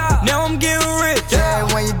broke, yeah. Now I'm getting rich, yeah.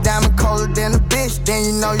 When you diamond colder than a bitch, then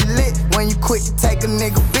you know you lit. When you quit to take a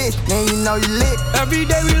nigga bitch, then you know you lit. Every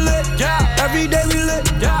day we lit, yeah. Every day we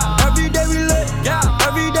lit, yeah. Every day we lit, yeah.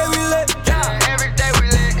 Every day we lit, yeah. Every day we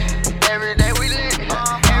lit, every day we lit,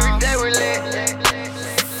 every day we lit.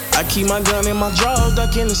 I keep my gun in my drawers,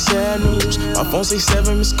 ducking the sad news. My phone say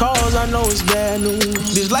 7 missed calls, I know it's bad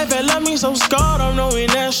news. This life had left me so scarred, I'm knowing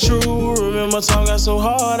that's true. Remember time got so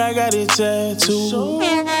hard, I got it tattooed.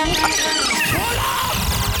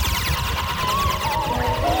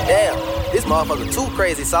 Damn, this motherfucker too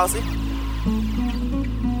crazy, saucy.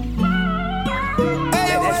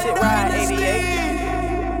 Hey, that shit ride 88.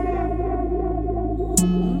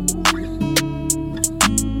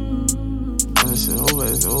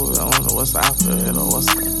 I don't know what's after it or what's,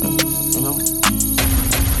 you know.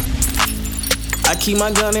 I keep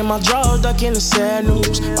my gun in my drawers, ducking the sad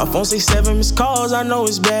news. My phone say 7 missed calls, I know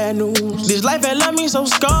it's bad news. This life had left me so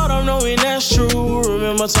scarred, I'm knowing that's true.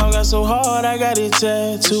 Remember time got so hard, I got it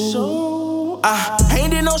tattooed. I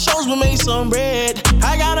ain't did no shows but made some bread.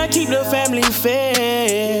 I gotta keep the family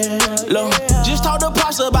fed. Look, just talk to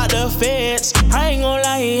Pops about the feds. I ain't gon'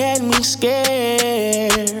 lie, he had me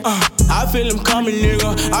scared. I feel him coming,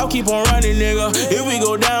 nigga. I'll keep on running, nigga. If we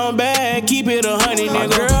go down bad, keep it 100, nigga. My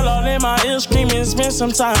girl all in my ear screaming, spend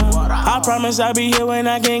some time. I promise I'll be here when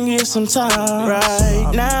I can get some time.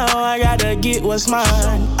 Right now, I gotta get what's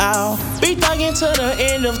mine. I'll be thugging to the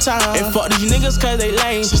end of time. And fuck these niggas cause they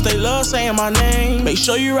lame. Since they love saying my name, make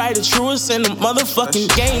sure you write the truest in the motherfucking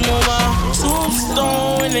game. On my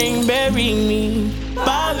tombstone when they bury me,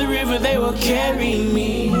 by the river they will carry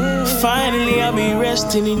me. Finally I'll be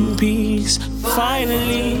resting in peace.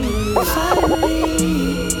 Finally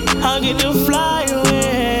I'll get to fly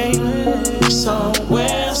away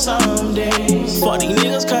somewhere someday. For these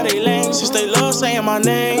niggas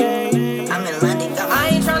name. I'm in London, I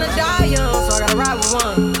ain't tryna die young, so I gotta ride with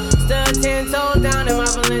one. Stood 10 toes down in my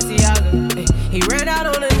Balenciaga. Ay, he ran out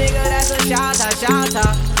on a nigga, that's a shot.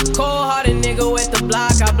 Cold-hearted nigga with the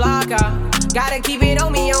block out. Gotta keep it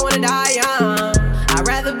on me, I wanna die young. I'd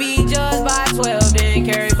rather be judged by 12 than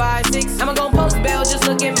carried by 6. I'ma gon' post bail, just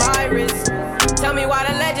look at my wrist. Tell me why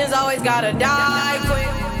the legends always gotta die quick.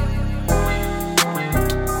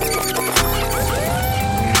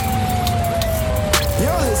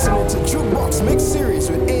 You're listening to JukeBox Mix Series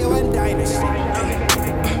with AON Dynasty.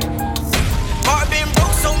 Heart been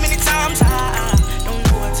broke so many times, I don't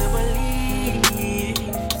know what to believe.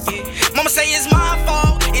 Yeah. Mama say it's my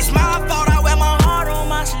fault, I wear my heart on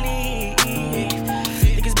my sleeve.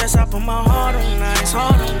 Think it's best I put my heart on ice,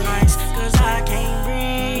 cause I can't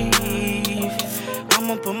breathe.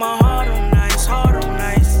 I'ma put my heart on ice,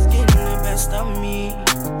 getting the best of me.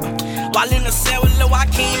 While in the cell with Lil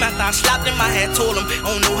Joaquin, after I slapped him, I had told him,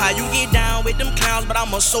 I don't know how you get down with them clowns, but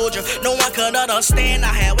I'm a soldier. No one could understand,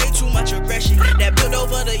 I had way too much aggression that built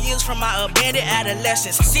over the years from my abandoned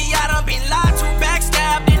adolescence. See, I done been lied to,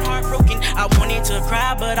 backstabbed, and heartbroken. I wanted to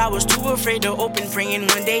cry, but I was too afraid to open. Praying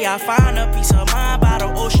one day I find a peace of mind by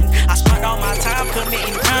the ocean. I spent all my time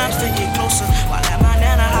committing crimes to get closer. While at my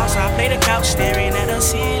nana house, I play the couch, staring at the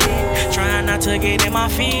ceiling, trying not to get in my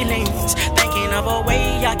feelings, thinking of a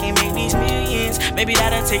way I can make these millions. Maybe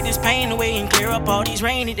that'll take this pain away and clear up all these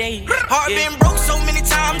rainy days. Heart been broke so many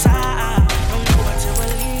times, I don't know what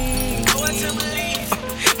to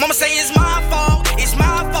believe. Mama say it's my fault,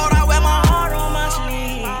 I wear my heart on my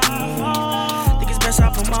sleeve. Think it's best I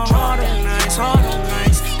put my heart on ice,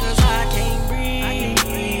 cause I can't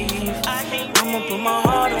breathe. I'ma put my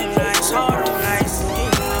heart on ice,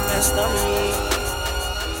 getting the best of me.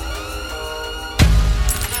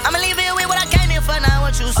 I'ma leave it with what I came here for, now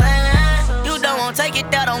what you saying? You don't want take it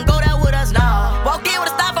there, don't go there with us, nah. Walked in with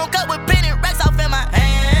a styrofoam cup with pen and racks off in my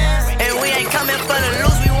hands. And we ain't coming for the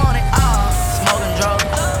loose, we want it all. Smoking drugs,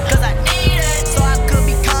 cause I need it, so I could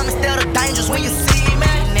be calm instead of dangerous when you see me.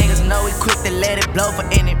 Niggas know we quick to let it blow for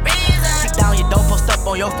any reason. Kick down your door, post up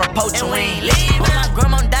on your front porch and we ain't leaving. When my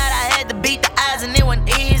grandma died, I had to beat the eyes and it wasn't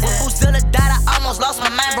easy. When Fusilla died, I almost lost my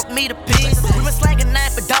mind, broke me to pieces. We been slanging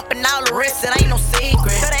knife and dumping all the rest, it ain't no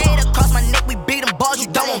secret. Cut a hater across my neck, we beat them balls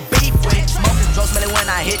you don't want beef with. Smoking drugs, smelling when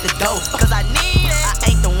I hit the dough, cause I need it. I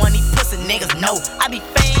ain't the one these pussy niggas know. I be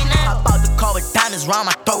fiendin', I bought the car with diamonds round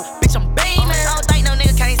my throat. Bitch, I'm beaming, I don't think no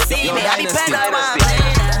nigga can't see me. I be paying up my plane,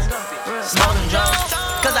 smoking drugs,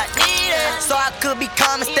 cause I need it, so I could be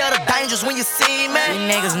calm instead of dangerous when you see me. You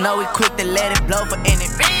niggas know we quick to let it blow for any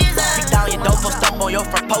reason. Kick down your door, post up on your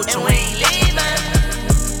front porch and we ain't leaving.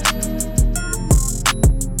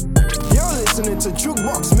 You're listening to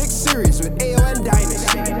JukeBox Mix Series with AON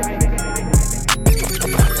Dynasty.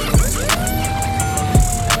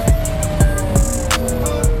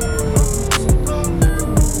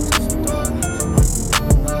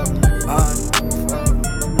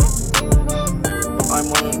 I'm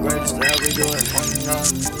one of the greatest to ever do it.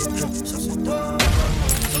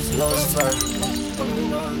 Lowest first.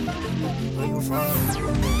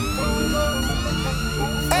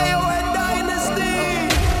 AON Dynasty.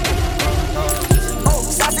 Oh,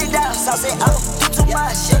 sauce it down, sauce it up. You too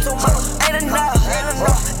much, shit too much. Ain't enough.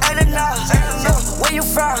 Where you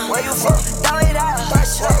from? Throw it out.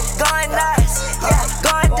 Going nuts, yeah,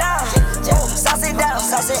 going down. Sauce it down,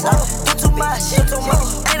 sauce it up. You too much, shit too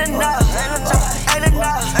much. Ain't enough.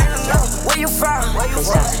 Where you from?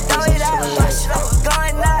 Throw it out.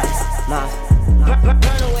 Going nuts.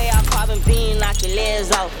 Run away, I'll carbon bean, knock your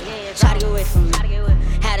legs off. Try to get away from me,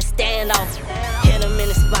 had to stand off. Hit him in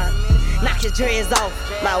the spot, knock his dreads off.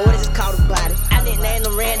 My orders just caught a body, I didn't name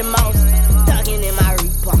them random mouse. Thuggin' in my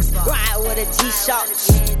Reeboks, ride with a G-Shock.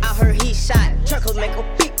 I heard he shot, truckers make a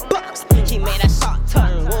big box. He made that shot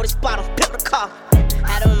turn, wore the spot off, pick the car.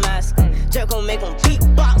 Had a mask, jerk gon' make him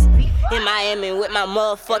beatbox. In Miami with my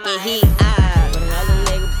motherfucking heat. But another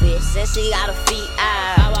nigga bitch said she got her feet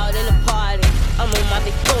out. I walked in the party, I'm on my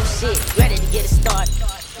big bullshit, ready to get it started.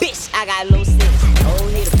 Bitch, I got no sense. Oh,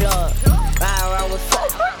 hit the plug, ride around with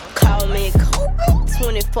folk. Call me cold,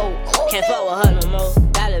 24. Can't fuck with her no more.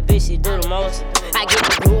 That little bitch, she do the most. I get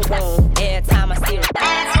the groove on every time I see her.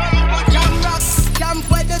 Camp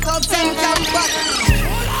where the top 10 camp back.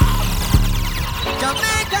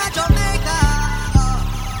 Jamaica.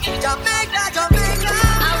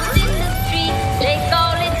 I was in the street, they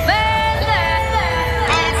call it murder.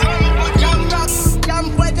 Camp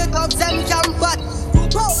where the top 10 camp back.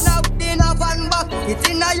 Pound up in a van back. It's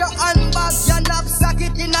in your handbag, your knapsack,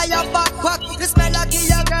 it in your backpack. This melody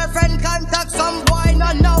your girlfriend contact. Some boy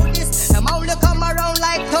not know this. Them only come around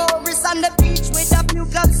like tourists on the beach with a few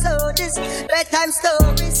them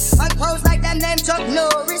stories and pose like them name Chuck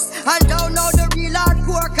Norris. And don't know the real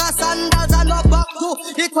hardcore, cause sandals are no back to.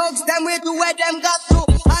 The thugs them way to where them got to.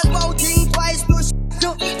 And won't think twice to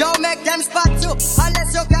to. Don't make them spot you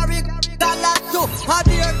unless you carry that lot to. A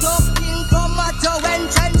beer club king come at you when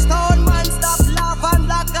Trenchtown man stop laugh and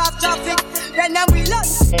block off traffic. Then we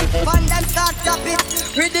lunch, and them start chop it.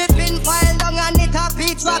 With the pin file down and it a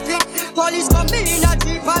beat traffic. Police come in a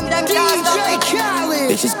jeep and them can't stop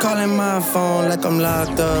it. Bitches calling my phone like I'm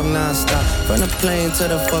locked up non-stop. From the plane to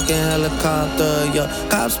the fucking helicopter, yeah.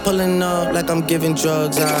 Cops pulling up like I'm giving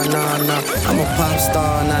drugs, nah. I'm a pop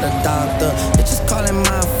star, not a doctor. Bitches calling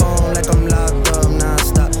my phone like I'm locked up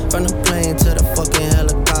non-stop. From the plane to the fucking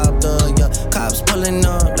helicopter, yeah. Cops pulling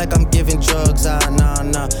up like I'm giving drugs, nah.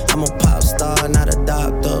 I'm a pop star, not a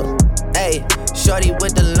doctor. Ayy, shorty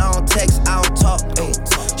with the long text, I don't talk. Ay,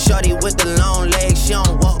 shorty with the long legs, she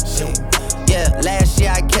don't walk. Yeah, last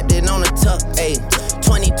year I kept it on the tuck. Ayy,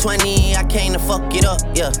 2020 I came to fuck it up.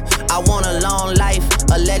 Yeah, I want a long life,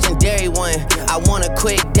 a legendary one. I want a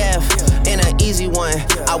quick death and an easy one.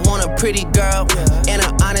 I want a pretty girl and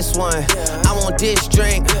an honest one. I want this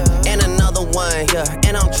drink and another one. Yeah,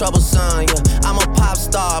 and I'm troublesome. Yeah, I'm a pop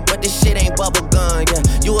star, but this shit ain't bubble gum. Yeah,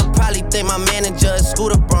 you would probably think my manager is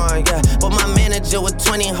Scooter Braun. Yeah, but my manager with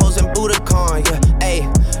 20 hoes and Budokan. Yeah,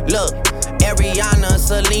 ayy, look. Ariana,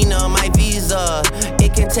 Selena, my visa.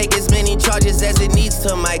 It can take as many charges as it needs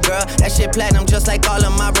to, my girl. That shit platinum just like all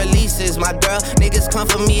of my releases, my girl. Niggas come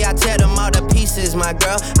for me, I tear them all to pieces, my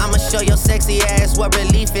girl. I'ma show your sexy ass what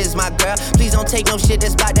relief is, my girl. Please don't take no shit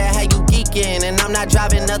that's about that how you geeking. And I'm not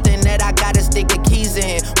driving nothing that I gotta stick the keys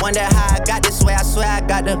in. Wonder how I got this way, I swear I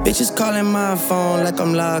got the bitches calling my phone like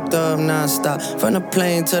I'm locked up non-stop. From the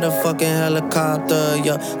plane to the fucking helicopter,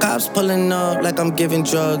 yeah. Cops pulling up like I'm giving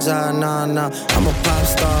drugs, nah. I'm a pop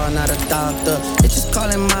star, not a doctor. Bitches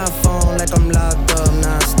calling my phone like I'm locked up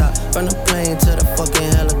non-stop. From the plane to the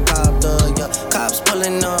fucking helicopter, yeah. Cops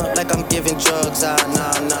pulling up like I'm giving drugs, nah.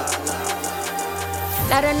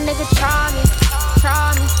 Let a nigga try me.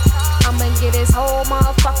 I'ma get his whole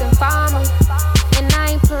motherfucking family. And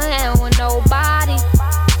I ain't playing with nobody.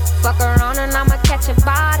 Fuck around and I'ma catch a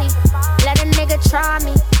body. Let a nigga try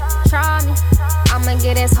me. I'ma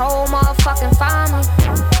get his whole motherfucking family.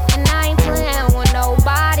 And I ain't playing with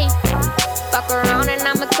nobody. Fuck around and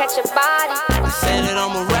I'ma catch a body. Said that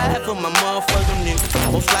I'ma ride for my motherfucking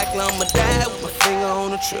nigga. Most likely I'ma die with my finger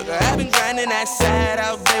on the trigger. I've been grinding that side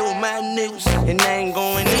out there with my niggas. And I ain't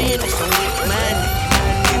going in, it's on with my nigga.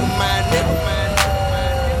 My nigga.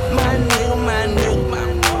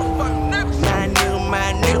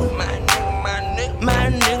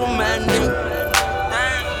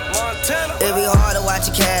 It be hard to watch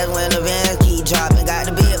your cash when the vans keep dropping. Got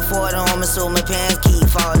the big Ford on me, so my pants keep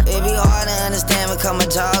falling. It be hard to understand because my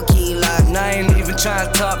jaw keep locking. I ain't even trying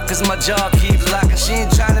to talk cause my jaw keep locking. She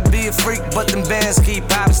ain't trying to be a freak, but them bands keep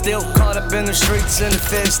popping. Still caught up in the streets and the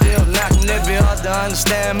feds still knocking. It be hard to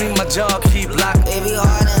understand me, my jaw keep locking. It be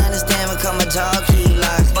hard to understand because my jaw keep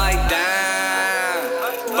locking. Bite down.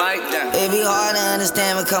 It be hard to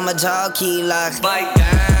understand because my jaw keep locking. Bite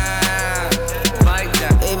down.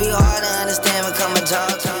 It be hard to understand because my jaw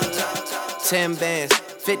keep locking. 10 bands,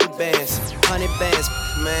 50 bands, 100 bands,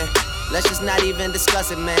 man. Let's just not even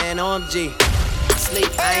discuss it, man. OMG. Sleep,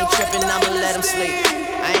 I ain't tripping, I'ma let him sleep.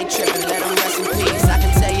 I ain't tripping, let him rest in peace. I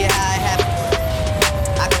can tell you how it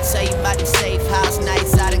happened. I can tell you about the safe house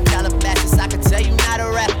nights out in Calabasas. I can tell you not a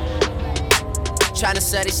rapper. Tryna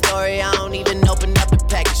sell this story, I don't even open up the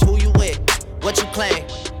package. Who you with? What you claim?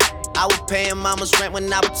 I was paying mama's rent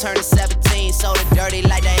when I was turning 17. Sold it dirty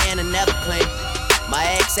like Diana never clean. My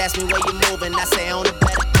ex asked me where you moving, I say on the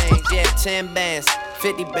better things. Yeah, 10 bands,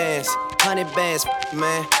 50 bands, 100 bands,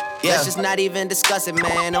 man. Yeah. Let's just not even discuss it,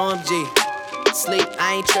 man. OMG. Sleep,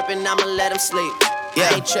 I ain't tripping, I'ma let him sleep. Yeah.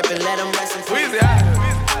 I ain't tripping, let him rest in peace.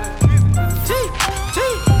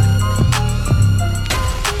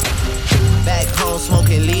 Back home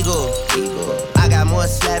smoking legal. I got more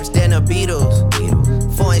slaps than the Beatles.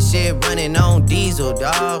 Foreign shit running on diesel,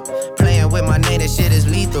 dawg. Playing with my name, that shit is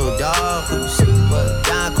lethal, dawg.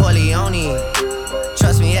 Don Corleone.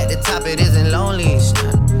 Trust me, at the top it isn't lonely.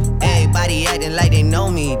 Everybody acting like they know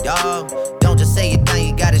me, dawg. Don't just say it down,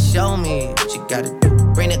 you gotta show me what you gotta do.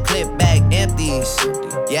 Bring the clip back empty.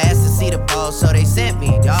 You asked to see the ball, so they sent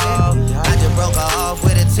me, dawg. I just broke her off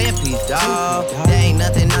with a 10-piece, dawg. There ain't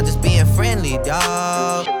nothing, I'm just being friendly,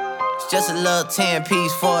 dawg. It's just a little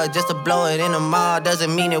 10-piece for it, just to blow it in the mall.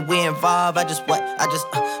 Doesn't mean that we involved. I just put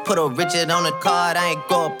a Richard on the card. I ain't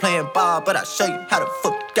going playing ball, but I'll show you how the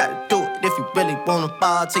fuck you gotta do it. If you really wanna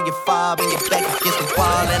ball till you fall and you're back against the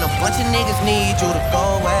wall. And a bunch of niggas need you to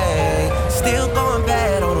go away. Still going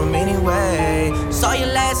bad on them anyway. Saw you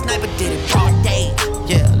last night, but did it all day.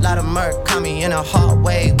 Yeah, a lot of murk caught me in a hard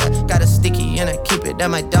way. But got a sticky and I keep it at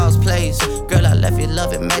my dog's place. Girl, I left you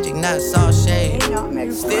loving magic, not it's all shade.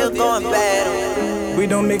 Still going bad. We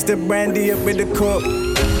don't mix the brandy up with the coke.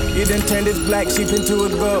 You done turned this black sheep into a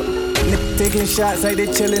goat. Niggas taking shots like they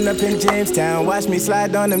chillin' up in Jamestown. Watch me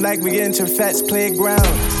slide on them like we enter Fats playground.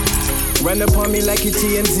 Run up on me like you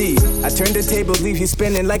TMZ. I turn the table, leave you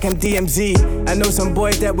spinning like I'm DMZ. I know some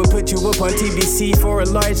boys that would put you up on TBC for a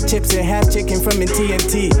large chips and half chicken from in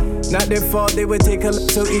TNT. Not their fault, they would take a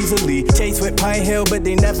look so easily. Chase with Pine Hill, but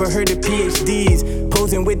they never heard of PhDs.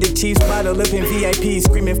 Posing with the Chiefs, bottle up in VIP.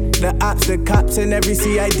 Screaming the ops, the cops, and every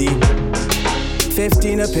CID.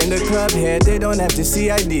 15 up in the club head, they don't have to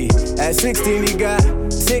CID. At 16 he got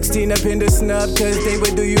 16 up in the snub, cause they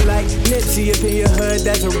would do you like Nipsey up in your hood,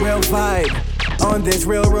 that's a real vibe. On this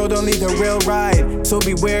railroad, only the real ride. So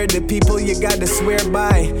beware the people you gotta swear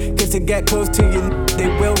by. Cause to get close to you, they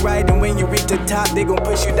will ride. And when you reach the top, they gon'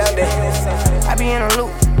 push you down the hill. I be in a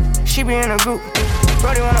loop, she be in a group.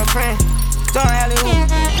 Brody want a friend, don't alley-oop.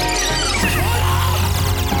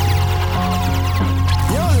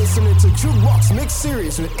 Listening to JukeBox Mix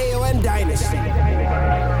Series with AON Dynasty.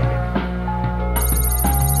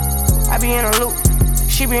 I be in a loop,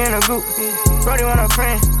 she be in a group. Brody want a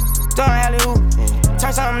friend, don't alley-oop.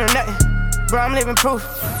 Turn something to nothing, bro, I'm living proof.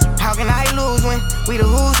 How can I lose when we the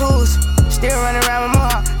who's? Still running around with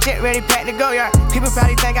more, jet ready, packed to go yard. People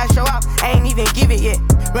probably think I show up, I ain't even give it yet.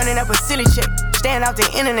 Running up a silly chick, staying off the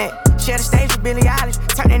internet. Share the stage with Billie Eilish,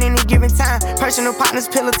 turn it any given time. Personal partners,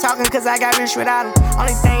 pillow talking, cause I got rich without them.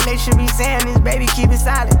 Only thing they should be saying is, baby, keep it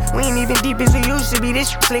silent. We ain't even deep as we used to be, this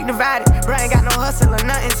slick divided. Bro ain't got no hustle or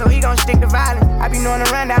nothing, so he gon' stick to violence. I be knowing the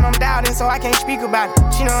rundown, I'm doubting, so I can't speak about it.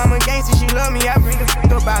 She know I'm a gangster, she love me, I bring the f***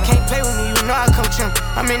 about it. Can't play with me, you know I come trim.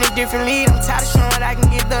 I'm in a different league, I'm tired of showing what I can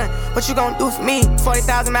get done. What you gon' do for me?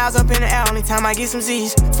 40,000 miles up in the air, only time I get some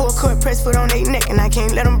Z's. Full court, press foot on their neck, and I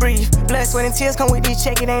can't let them breathe. Blood, sweat, and tears come with this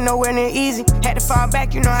check, it ain't nowhere near easy. Had to fall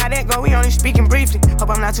back, you know how that go, we only speaking briefly. Hope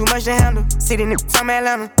I'm not too much to handle. Sitting from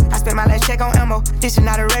Atlanta, I spent my last check on ammo. This is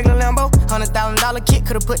not a regular Lambo. $100,000 kit,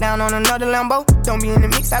 could've put down on another Lambo. Don't be in the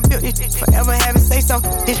mix, I built this shit forever, having say so.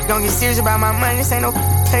 This shit gon' get serious about my money, this ain't no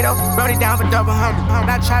Play-Doh. Wrote it down for double hump.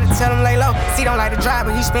 I try to tell him lay low. See, don't like to drive,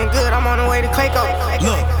 but he spent good, I'm on the way to Clayco.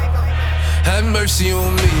 Look. Have mercy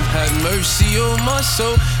on me, have mercy on my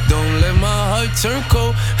soul. Don't let my heart turn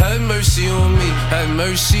cold. Have mercy on me, have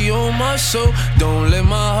mercy on my soul. Don't let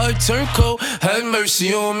my heart turn cold. Have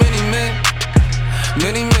mercy on many men,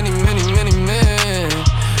 many men.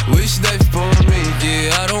 Wish that for me,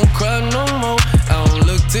 yeah, I don't cry no more. I don't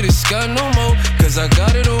look to the sky no more. Cause I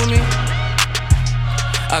got it on me,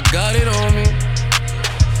 I got it on me,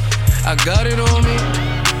 I got it on me.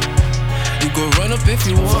 You go run up if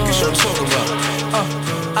you want. What you talking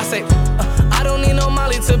about? I say, I don't need no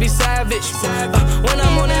Molly to be savage. When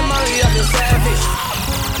I'm on that Molly, I feel savage.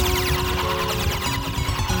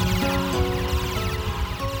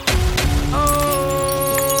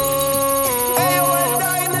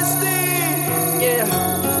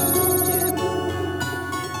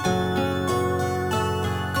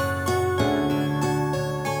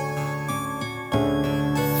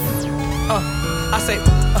 I say,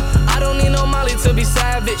 I don't need no Molly to be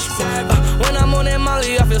savage. When I'm on that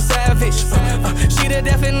Molly, I feel savage. She the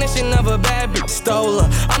definition of a bad bitch. Stole her.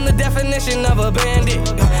 I'm the definition of a bandit.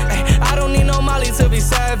 I don't need no Molly to be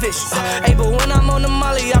savage. But when I'm on the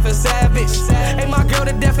Molly, I feel savage. My girl,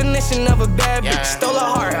 the definition of a bad bitch. Stole her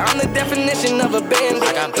heart. I'm the definition of a bandit.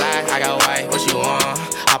 I got black, I got white. What you want?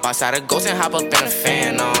 Hop outside a ghost and hop up in a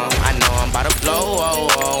fan on. I know I'm about to blow.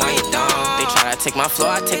 When you done? They try to take my floor,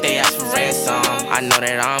 I take their ass for ransom. I know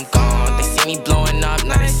that I'm gone. They see me blowing up,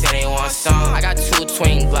 now they say they want some. I got 2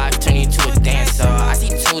 twin glocks, turn you to a dancer. I see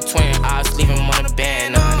 2 twin eyes, leave him on a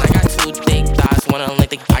band. I got 2 thick thighs, wanna lick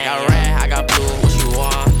the. I got red, I got blue, what you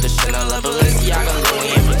want? The Chanel, Balenciaga,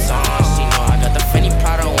 Louis Vuitton. She know I got the Fendi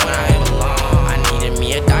Prada when I ain't alone. I needed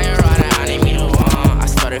me a diorama, I need me to one. I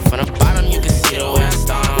started from the bottom, you can see the way I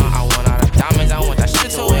start. I want all the diamonds, I want that shit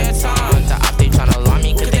to wear time. The op, they tryna lie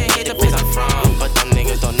me, cause they hate the place I'm from. But them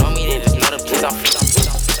niggas don't know me, they just know the place I'm from.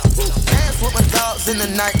 With my dogs in the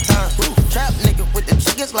nighttime. Trap nigga with the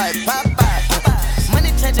chickens like Popeye. Money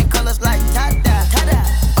changing colors like tie-dye.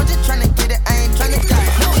 I'm just tryna get it, I ain't tryna die.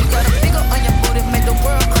 You got a finger on your booty, make the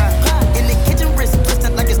world cry. In the kitchen, wrist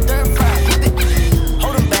twisted like it's stir fry.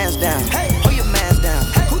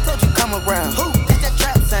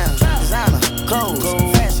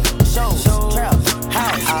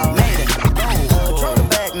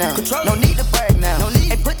 now. No need to brag now.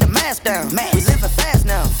 Hey, put the mask down. We living fast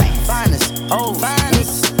now. Finest, oh,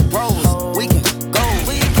 finest, rose. We can go,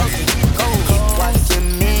 we go, go. Keep watching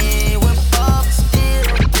me whip up, still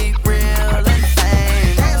be real and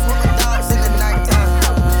fame. Dance with my dogs in the nighttime.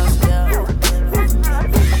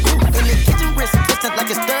 In the kitchen, wrist twisted like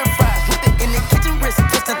a stir fry. Whip it in the kitchen, wrist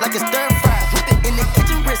twisted like a stir fry. Whip it in the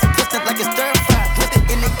kitchen, wrist twisted like a stir fry. Whip it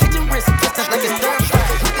in the kitchen, wrist twisted like a stir fry.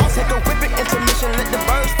 Take a whip it, intermission, let the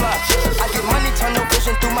birds fly. I get money, turn no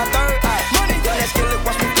vision through my third eye. Money, then that skillet,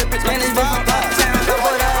 watch me flip it like it's five eyes.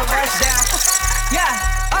 Yeah,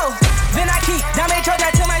 oh, then I keep Dame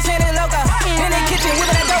Troja to my chin and loca. In the kitchen,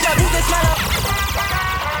 whipping that dope up, you can smell it.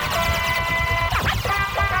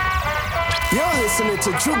 You're listening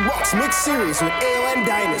to JukeBox Mix Series with AON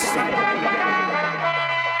Dynasty.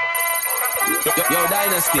 Yo,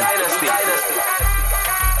 Dynasty.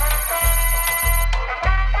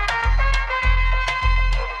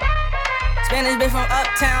 Spanish bitch from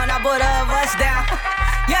uptown, I put a bus down.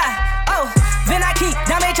 Yeah, oh, then I keep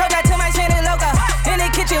Dame Troja to my chin and loca. In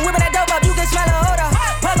the kitchen, whipping that dope up, you can smell the odor.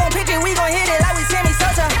 Plug on pitch it, we gon' hit it like we Sammy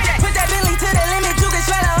Sosa. Put that Bentley to the limit, you can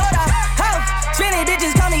smell the odor. Oh, spinning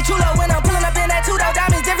bitches call me chulo when I'm pulling up in that two-door.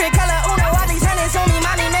 Diamonds different color, uno. All these hundreds on me,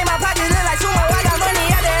 money made my pockets look like sumo. I got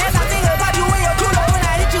money out the ass, I finger pop you in your culo. When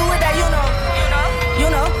I hit you with that,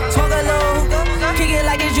 you know, smoke a little hookah, kick it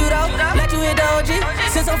like it's judo. Let you hit the OG,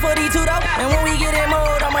 since I'm 42 though. And when we get in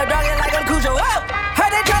mode, I'ma dog it like I'm Cujo. Oh,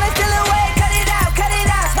 heard they tryna steal away, cut it out, cut it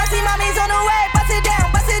out. Spicy mommy's on the way, bust it down,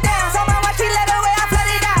 bust it down. So my watch, she let her way, I flood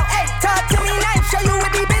it out. Hey, talk to me nice, show you what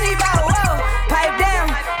we busy about. Whoa, pipe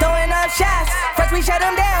down, throwing up shots. First we shut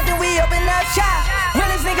them down, then we open up shop.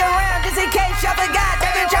 Realest nigga around, just in case y'all forgot. They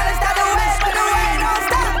been tryna stop the way, but the way don't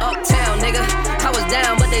stop. Uptown, nigga. I was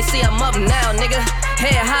down, but they see I'm up now, nigga.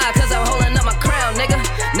 Head high, cause I'm holding up my crown, nigga.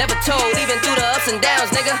 Never told, even through the ups and downs,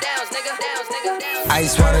 nigga.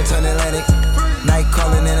 Ice water turn Atlantic. Night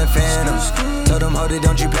calling in a phantom. Told them, hold it,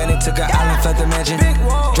 don't you panic. Took an island, left the mansion.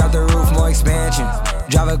 Drop the roof, more expansion.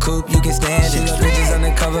 Drive a coupe, you can stand it. Bitches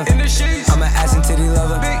undercover. I'm an ass and titty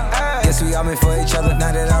lover. Guess we all meant for each other.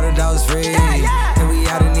 Now that all the dogs free, and we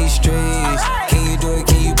out in these streets. Can you do it?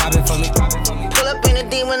 Can you pop it for me? Pull up in a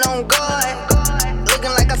demon on guard.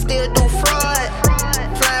 Looking like I still do fraud.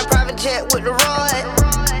 Flying private jet with the rod.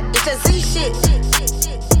 It's that Z shit.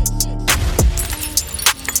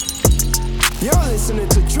 You're listening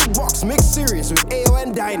to JukeBox Mix Series with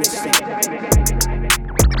AON Dynasty.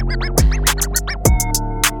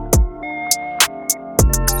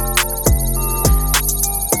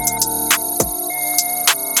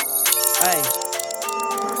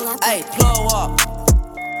 Hey, plug walk.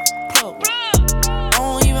 Plug. I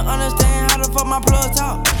don't even understand how the fuck my plug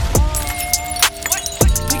talk.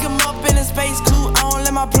 Pick him up in a space coupe, I don't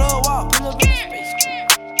let my plug walk.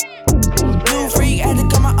 New freak, had to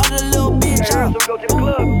cut my other little bitch out.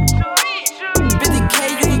 50K,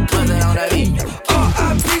 you can close it on that beat.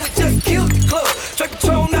 R.I.P. we just killed the club. Track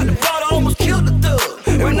control, not the bottle, almost killed the thug.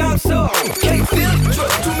 And now I'm so can't feel the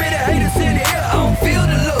truck. Too many haters in the air, I don't feel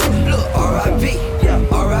the love. Look, R.I.P.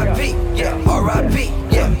 R.I.P. Yeah, R.I.P.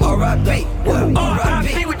 Yeah, R.I.P.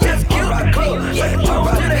 R.I.P. we just killed the club. Track control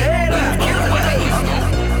to the head, let's kill the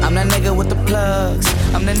face. I'm that nigga with the plugs.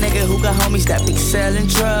 I'm the nigga who got homies that be selling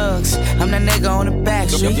drugs. I'm that nigga on the back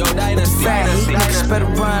street with the fat heat. Niggas better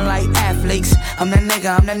run like athletes. I'm that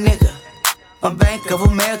nigga. My Bank of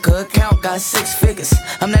America account got 6 figures.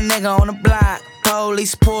 I'm that nigga on the block.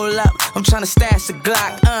 Police pull up, I'm tryna stash the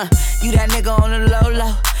Glock. You that nigga on the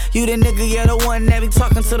low. You the nigga, you're the one that be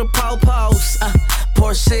talking to the po-pos.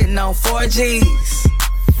 Porsche sitting on 4Gs.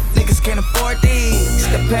 Niggas can't afford these.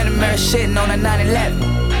 The Panamera shitting on a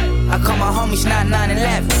 911. I call my homies not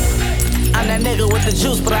 911. I'm that nigga with the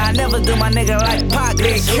juice, but I never do my nigga like Pac.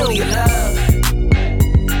 Bitch, who do you love?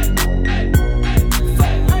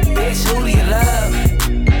 Bitch, who do you love?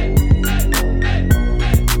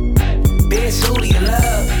 Bitch, who do you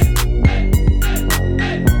love?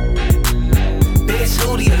 Bitch,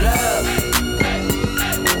 who do you love?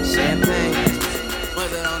 Champagne.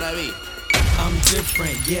 What's that on that beat? I'm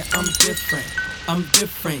different, yeah, I'm different. I'm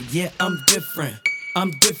different, yeah, I'm different.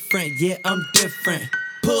 I'm different, yeah, I'm different.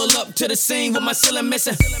 Pull up to the scene with my ceiling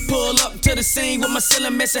missing. Pull up to the scene with my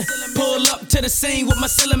ceiling missing. Pull up to the scene with my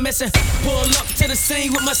ceiling missing. Pull up to the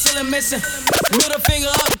scene with my ceiling missing. Middle finger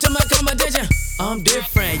up to my competition. I'm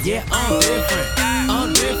different, yeah, I'm different.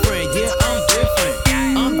 I'm different, yeah, I'm different.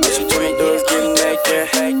 I'm different, yeah, I'm different.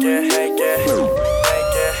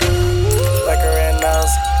 Like a red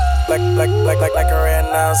nose. Like a red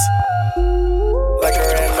nose. Like a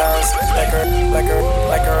red nose.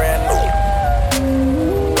 Like a red nose.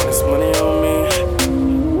 This money on me.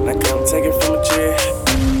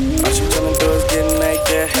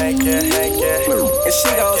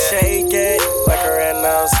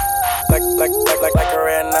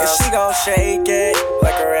 gon' shake it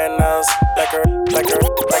like her red nose, like her red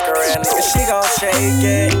nose. She gon' shake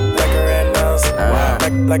it like her red nose,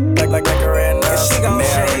 like her red nose. She gon'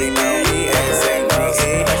 shake it like her red nose.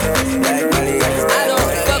 I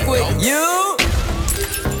don't fuck with you.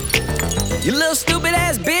 You little stupid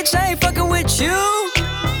ass bitch, I ain't fucking with you.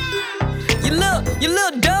 You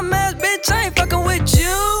little dumb ass bitch, I ain't fucking with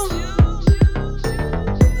you.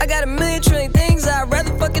 I got a million trillion things I'd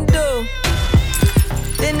rather fucking do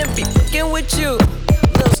than to be fucking with you.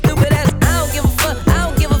 Little stupid ass, I don't give a fuck, I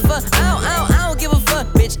don't give a fuck, I don't give a fuck,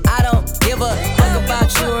 bitch. I don't give a fuck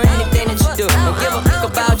about you or anything that you do. Don't give a fuck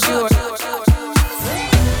about you or.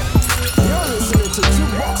 You're listening to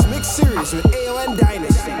JukeBox Mix Series with AON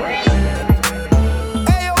Dynasty.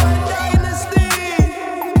 AON Dynasty.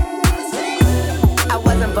 I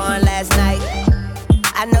wasn't born last night.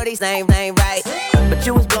 I know these names ain't right. But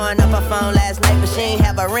you was blowing up her phone last night, but she ain't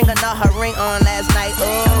have a ring or not her ring on last night.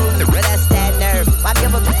 Ooh, that's that nerve. Why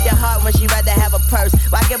give a bitch your heart when she rather have a purse?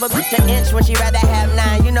 Why give a bitch an inch when she rather have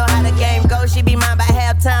 9? You know how the game goes, she be mine by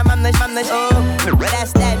halftime. I'm the ooh,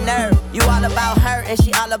 that's that nerve. You all about her and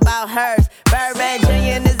she all about hers. Birdman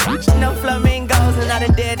Jr. and this bitch, no flamingos. And I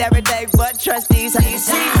done did every day but trust these. How you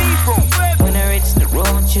see me from? When I reach the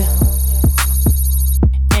road, you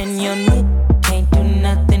and your knee can't do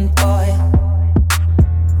nothing for you.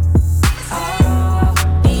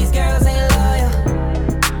 These girls ain't loyal.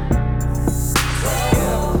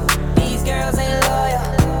 These girls ain't loyal.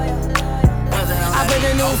 I put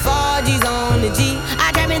the new 4Gs on the G.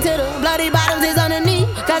 I trap into the bloody bottoms is on the knee.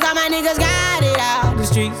 Cause all my niggas got it out the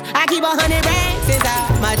streets. I keep 100 racks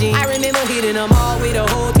inside my jeans. I remember hitting them all with the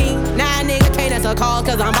whole team. Now a nigga can't answer calls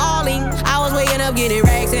cause I'm balling. I was waking up getting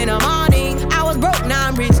racks in the morning. I was broke, now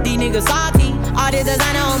I'm rich, these niggas salty. All this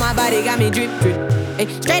designer on my body got me drip, drip. Ay,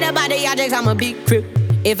 straight up out the objects, I'm a big crip.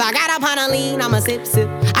 If I got up on a lean, I'm a sip, sip.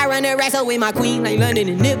 I run the racks up with my queen like London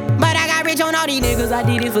and Nip. But I got rich on all these niggas, I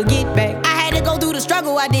didn't forget back. I had to go through the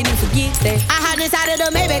struggle, I didn't forget that. I hopped inside of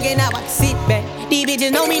the Maybach and now I sit back. These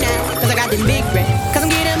bitches know me now, cause I got them big racks. Cause I'm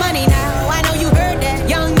getting money now, I know you heard that.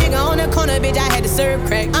 Young nigga on the corner, bitch, I had to serve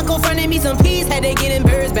crack. Uncle fronted me some peas, had to get them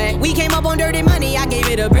birds back. We came up on dirty money, I gave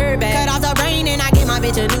it a bird back. Cut off the brain and I gave my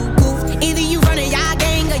bitch a new coupe. Either you running y'all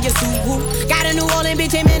gang or you suit woo. Got a New Orleans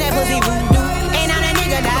bitch and man, that pussy voodoo. Ain't on a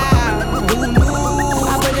nigga now,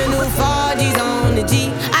 I put the new 4Gs on the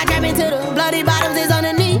G. I trap into the bloody bottoms is on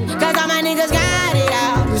the knee. Cause all my niggas got it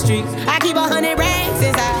out the streets. I keep 100 racks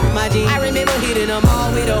inside my jeans. I remember hitting them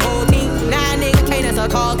all with the whole team. Now a nigga can't answer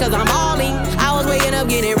call cause I'm balling. I was waking up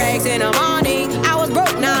getting racks in the morning. I was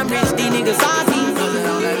broke, now I'm rich, these niggas salty.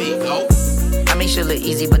 I make shit look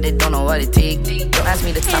easy, but they don't know what it take. Don't ask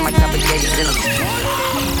me the time I got baguettes in them.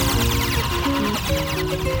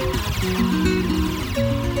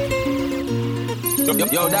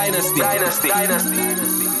 Yo, Dynasty. AON Dynasty.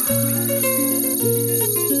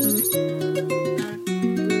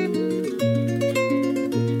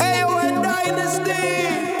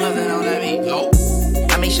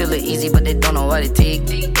 I make shit look easy, but they don't know what it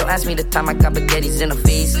take. Don't ask me the time I got baguettes in the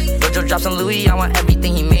face. Jojo drops on Louis, I want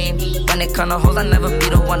everything he made. When it come to hoes, I never be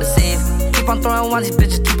the one to save. Keep on throwing ones, these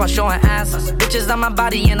bitches keep on showing ass. Bitches on my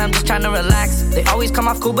body and I'm just trying to relax. They always come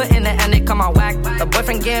off cool, but in the end they come out whack. The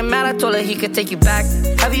boyfriend getting mad, I told her he could take you back.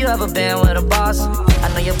 Have you ever been with a boss? I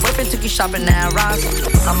know your boyfriend took you shopping at Ross.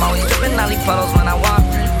 I'm always dripping, I leave puddles when I walk.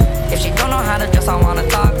 If she don't know how to dress, I wanna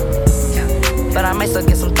talk. But I might still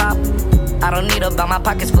get some top. I don't need her, but my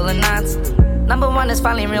pockets full of knots. Number one is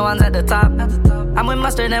finally real ones at the top. I'm with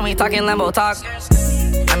Mustard and we talking Lambo talk.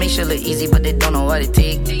 I make shit look easy, but they don't know what it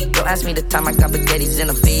take. Don't ask me the time I got baguettes in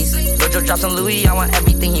the face. Jojo drops on Louis, I want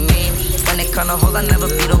everything he made. When it come to hoes, I never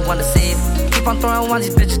be the one to save. Keep on throwing ones,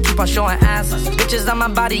 these bitches keep on showing ass. Bitches on my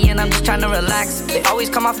body and I'm just trying to relax. They always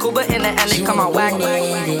come off cool, but in the end they come out whack.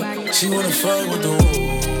 She wanna fuck with the wolves.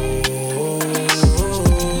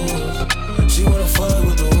 She wanna fuck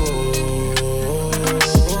with the wolves.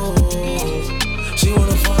 She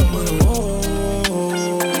wanna fuck with the wolves.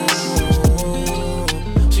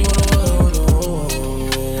 She wanna fuck with the wolves.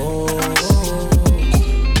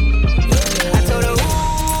 I told her, ooh,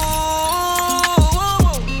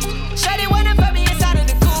 shawty wanna put me inside of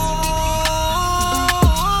the cool.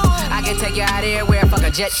 I can take you out of here, wear fuck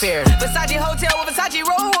a jet fare. Versace hotel with Versace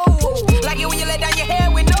roll. Like it when you let down your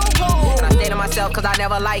hair with no clothes. And I stay to myself cause I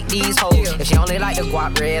never like these hoes. If she only like the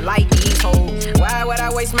guap red, like these hoes. Why would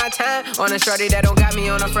I waste my time on a shorty that don't got me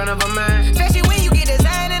on the front of her mind? Especially when you get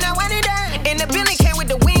designed and I want it done. And the building came with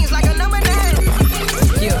the wings like a number 9.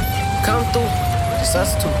 Yeah, come through, just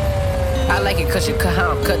us two. I like it cause you cut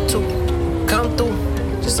how I'm cut too. Come through,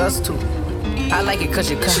 just us two. I like it cause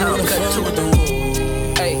you cut how I'm cut too.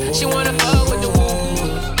 Hey, She wanna fuck with the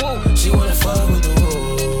woo. She wanna fuck with the woo.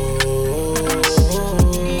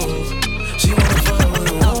 She wanna fuck with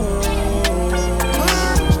the woo.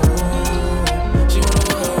 She wanna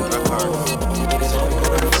fuck with the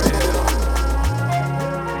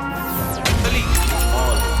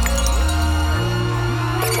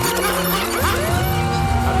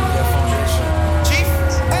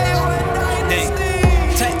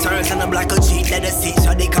Take turns in the black of Jeep, let the seats,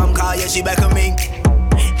 how they come call, yeah, she back on me.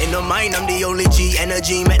 In the mind, I'm the only G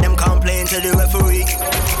energy, make them complain to the referee.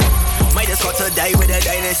 Might just got to die with a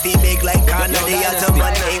dynasty, big like Khan, the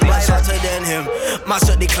Ataman ain't much hotter than him.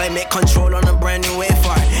 Master the climate control on a brand new way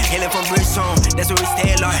far. Hailing from Bridgestone, that's where we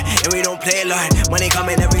stay, Lord. And we don't play, Lord. Money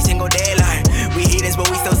coming every single day, Lord. We heathens, but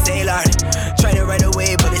we still stay, Lord. Try to right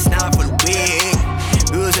away, but it's not for the week.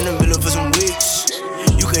 We was in the middle for some weeks.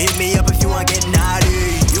 You can hit me up if you want to get naughty.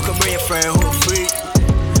 You can bring a friend who a freak.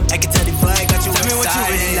 I can tell the flag got you. Tell me what you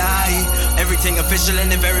really like. Everything official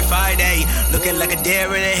and verified, ayy. Looking like a deer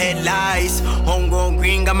in the headlights. Homegrown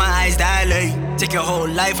green, got my eyes dilate. Take your whole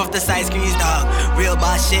life off the side screens, dog. Real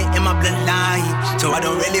boss shit in my bloodline. So I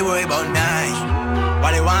don't really worry about night.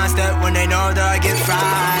 Why they want step when they know that I get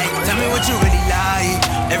fried? Tell me what you really like.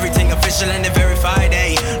 Everything official and verified,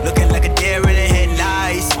 ayy. Looking like a deer in the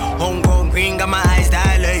headlights. Homegrown green, got my eyes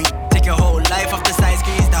dilate. Take your whole life off the side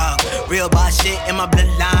screens, dog. Real boss shit in my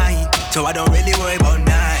bloodline. So I don't really worry about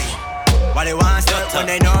night. Why they want stuff when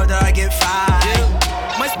they know that I get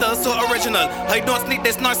fried? My style so original. I don't sneak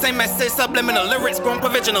this, nor same message subliminal. Lyrics grown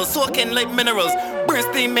provisional, soaking like minerals. Burn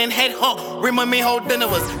steam in head hot, remind me how dinner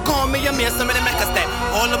was. Call me a man, so many make a step.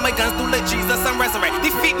 All of my guns do like Jesus and resurrect.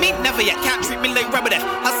 Defeat me, never yet, can't treat me like rubber death.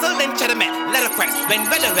 Hustle then cheddar man, let it cracks, been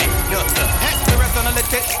better vet. Yo, experience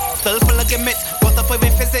analytics, still full of gimmicks. Got a 5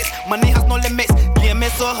 in physics, money has no limits. Game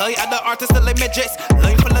is so high, other artists still like midgets.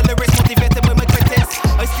 Line full of lyrics, motivated by my critics.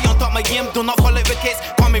 I see on top my game, do not follow wickets.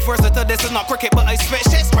 Call me versatile, this is not cricket, but I spit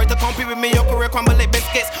shit. Try to compete with me, your career crumble like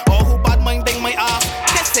biscuits. All who bad minding my ass,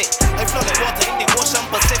 test it. I flow like water in the ocean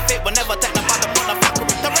Pacific. Whenever take the bottom, motherfucker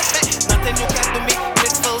with terrific. Nothing you can do me,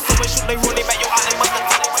 it's full, so I shoot like Rooney, man, you are like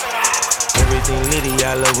everything litty,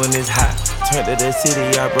 I love when it's hot. Turned to the city,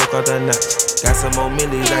 I broke out the notch. Got some more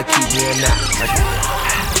millies, I keep me a knot.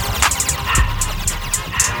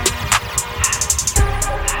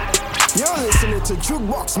 You're listening to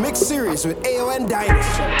JukeBox Mix Series with AON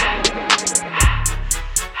Dynasty.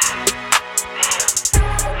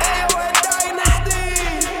 AON Dynasty.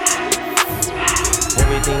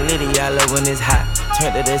 Everything litty, I love when it's hot.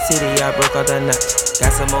 Turned to the city, I broke out the notch.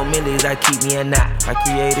 Got some more millies, I keep me a knot. I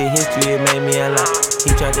created history, it made me a lot. He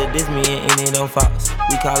tried to diss me and it on Fox.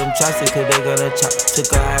 We call them chopsticks cause they gonna chop. Took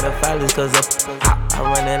her out of filers cause of pop. I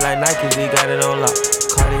run it like Nike, we got it on lock.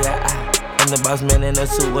 Cardiac eye. I'm the boss man in a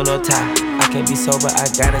suit with no tie. I can't be sober, I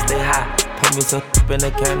gotta stay high. Put me some in the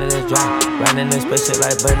can and it's dry. Riding in special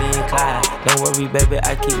like Bunny and Clyde. Don't worry, baby,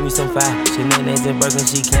 I keep me some fire. Shenanigans and Birkin,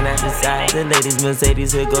 she cannot decide. The ladies,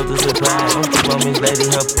 Mercedes, here go to surprise. Don't keep on Miss Lady,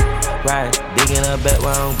 her ride. Digging her back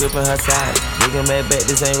while I'm gripping her side. Digging my back,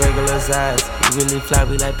 this ain't regular size. You really fly,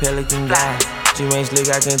 we like pelican guys. She ain't slick,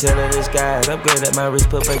 I can tell her disguise. Upgrade at my wrist,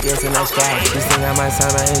 put my gas in that sky. This thing I might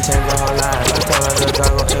sign, I ain't change her whole life. I tell her the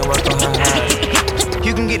dog and work on her eyes.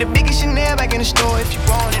 You can get the biggest Chanel back in the store if you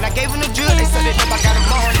want it. I gave them the drill, they said it up, I got them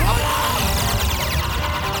on it.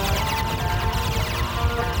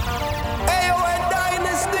 AON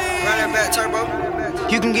Dynasty. Run that back, turbo.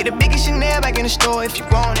 You can get the biggest Chanel back in the store if you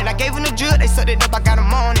want it. I gave them the drill, they set it up, I got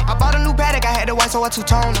them on it. I bought a new Patek, I had the white, so I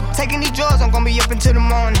two-toned it. Taking these drugs, I'm gonna be up until the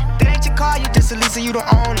morning. That ain't your car, you just a Lisa, you don't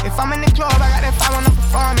own it. If I'm in the club, I got that 5 when I'm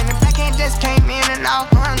performing. The backhand just came in and all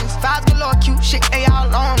honest. Vibes galore, cute shit, they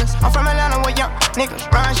all on us. I'm from Atlanta where young niggas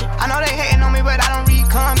run shit. I know they hating on me, but I don't read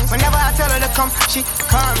comments. Whenever I tell her to come, she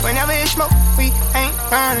come. Whenever it's smoke, we ain't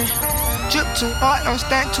running. Drip too hard, don't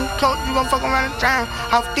stand too close. You gon' fuck around and drown.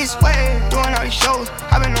 Out this way, doing all these shows.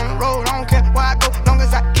 I been on the road, I don't care where I go, long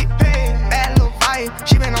as I get paid. Bad little vibe,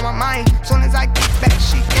 she been on my mind. Soon as I get back,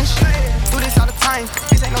 she can shred. Do this all the time,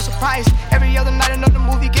 this ain't no surprise. Every other night, another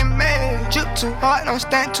movie get made. Drip too hard, don't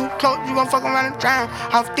stand too close. You gon' fuck around and drown.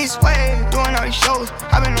 Out this way, doing all these shows.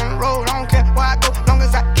 I been on the road, I don't care where I go, long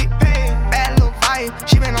as I get paid. Bad little vibe,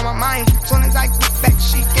 she been on my mind. Soon as I get back,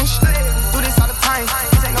 she can shred. Do this all the time,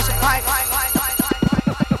 this ain't no surprise.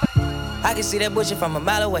 I can see that bullshit from a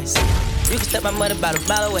mile away. You can step my mother about a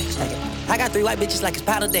mile away. I got 3 white bitches like it's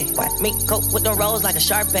powder day. Mink coat with them rolls like a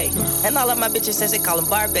Sharpay. And all of my bitches says they call them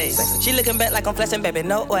Barbies. She looking back like I'm flexing, baby,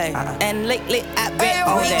 no way. And lately I've been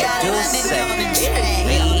on that juice.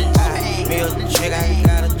 Me on the trick, I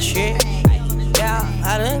got a trick. Yeah,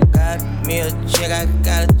 I done got got me a check, I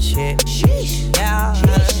got a check. Yeah, I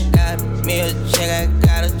done got me a check, I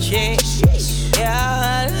got a check. Yeah,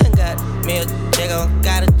 I done got me a check, I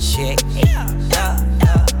got a check. Yeah.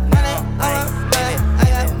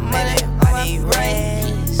 Money, I need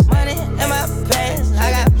rings. Money in my pants,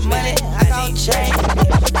 I got money, I gon' change.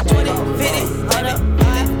 20, 50, 100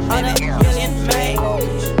 million made.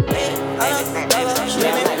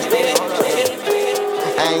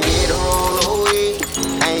 Ain't get to roll no weed,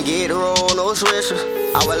 ain't get to roll no switchers.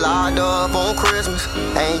 I was locked up on Christmas,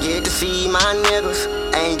 ain't get to see my niggas,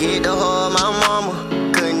 ain't get to hug my mama,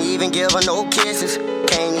 couldn't even give her no kisses.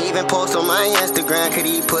 Can't even post on my Instagram, cause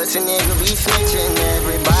these pussy niggas be snitching.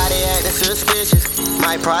 Everybody acting suspicious,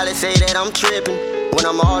 might probably say that I'm tripping. When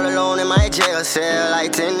I'm all alone in my jail cell, I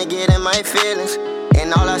tend to get in my feelings.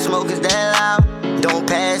 And all I smoke is that loud, don't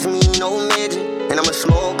pass me no midget. And I'ma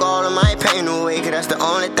smoke all of my pain away, cause that's the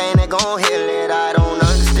only thing that gon' heal it. I don't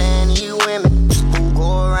understand you women who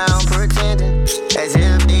go around pretending as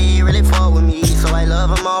if they really fuck with me. So I love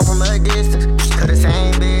them all from a distance, cause the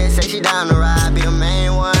same bitch say she down to ride, be the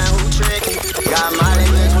main one who tricky. Got my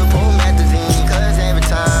lips with promethazine, cause every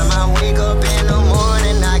time I wake up in the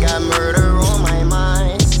morning, I got murder on my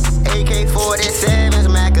mind.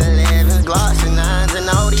 AK-47s, Mac 11s, Glocks and 9s, and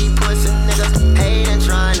all these pussy niggas hating,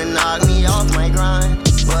 trying to knock me off my grind.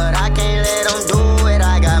 But I can't let them do it,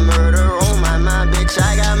 I got murder on my mind, bitch,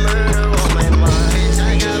 I got murder on my mind. Bitch,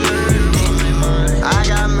 I got murder on my mind. I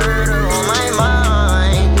got murder on my mind.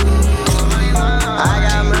 I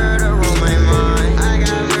got murder on my mind. I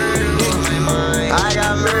got murder on my mind. I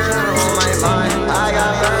got murder on my mind. I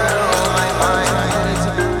got murder on my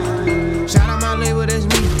mind. Shout out my label, that's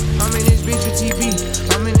me. I'm in this bitch with TB.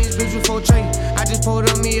 I'm in this bitch with 4 tray. I just pulled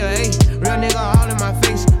up me a A. Real nigga all in my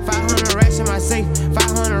face. 500 racks in my safe.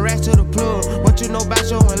 500 racks to the plug. What you know about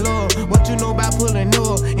showing love? What you know about pulling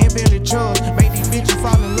up? In Billy trucks. Make these bitches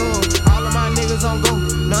fall in love. All of my niggas on go.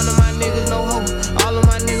 None of my niggas no hope. All of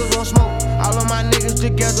my niggas won't smoke. All of my niggas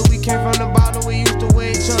together. We came from the bottom. We used to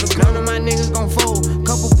wear each other. None of my niggas gon' fold.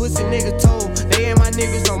 Couple pussy niggas told. They ain't my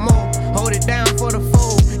niggas no more. Hold it down for the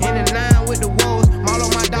fold. In the 9 with the woes. All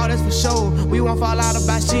on my dog, that's for sure. We won't fall out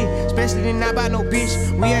about shit, especially not by no bitch.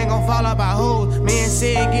 We ain't gon' fall out by hoes. Man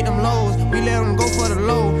said get them lows. We let them go for the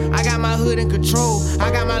low. I got my hood in control.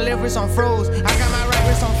 I got my left wrist on froze. I got my right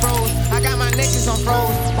wrist on froze. I got my necklace on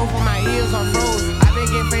froze. Both of my ears on froze. I been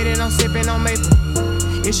getting faded, I'm sipping on maple.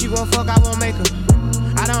 If she won't fuck, I won't make her.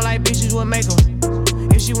 I don't like bitches with makeup.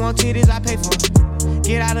 If she want titties, I pay for her.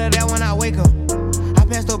 Get out of there when I wake up. I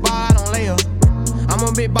pass the bar, I don't lay up. I'm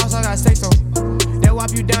a big boss, I gotta say so. They'll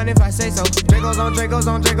whop you down if I say so. Dracos on Dracos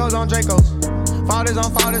on Dracos on Dracos. Fathers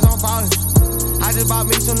on fathers on fathers. I just bought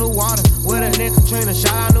me some new water. With a nigga Katrina,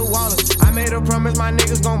 shout out New Wallace. I made a promise my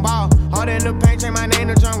niggas gon' ball. Hard in the paint, change my name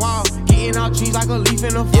to John Wall. Getting all trees like a leaf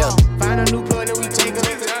in the fall. Find a new plug and we take a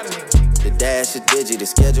nigga out of here. The dash is digi, the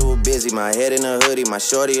schedule busy. My head in a hoodie, my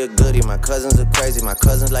shorty a goodie. My cousins are crazy, my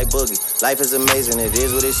cousins like boogie. Life is amazing, it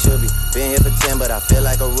is what it should be. Been here for 10, but I feel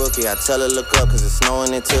like a rookie. I tell her look up, cause it's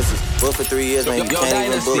snowing in Tussies. Booked for 3 years, man, you can't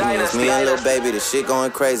even book me. It's me and Lil Baby, the shit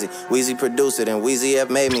going crazy. Weezy produced it, and Weezy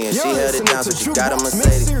F made me. And she held it down, so she got a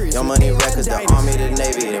Mercedes. Your money records, the Army, the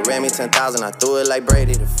Navy. They ran me 10,000, I threw it like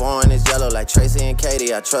Brady. The foreign is yellow like Tracy and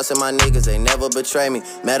Katie. I trusted my niggas, they never betray me.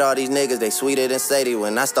 Met all these niggas, they sweeter than Sadie.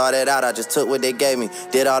 When I started out, I just took what they gave me.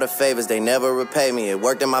 Did all the favors, they never repay me. It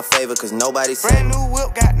worked in my favor, cause nobody said brand new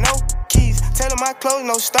whip, got no keys. Tell them my clothes,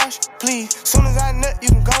 no starch, please. Soon as I nut, you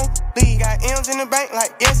can go leave. Got M's in the bank,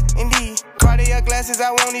 like yes, indeed. Cartier glasses,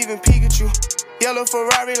 I won't even peek at you. Yellow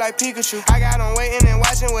Ferrari like Pikachu. I got him waiting and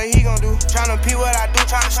watching what he gon' do. Tryna pee what I do,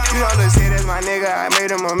 tryna steal. You know, let's say that's my nigga. I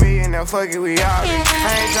made him a million, now fuck it, we all rich.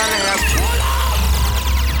 I ain't tryna have.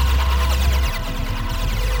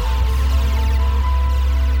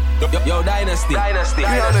 Yo, Dynasty. You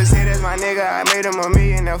know, let's say that's my nigga. I made him a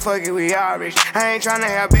million, now fuck it, we all rich. I ain't tryna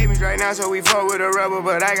have babies right now, so we fuck with a rubber,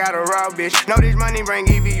 but I got a raw bitch. Know this money bring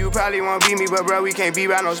Evie, you probably won't beat me, but bro, we can't be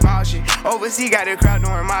by no small shit. Overseas got the crowd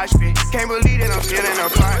doing mosh pit. Can't believe that I'm still in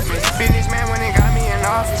apartments. Businessman went and got me in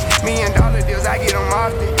office. $1,000,000 deals, I get them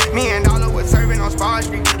often. $1,000,000 was serving on Spar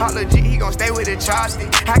Street. All legit, he gon' stay with the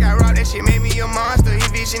chopstick. I got raw, that shit made me a monster. He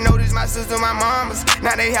bitch, you notice my sister, my mamas.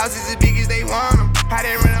 Now they houses as big as they want them. I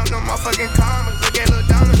didn't run up no motherfucking commas. Look at Lil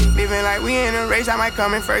Donna. Living like we in a race. I might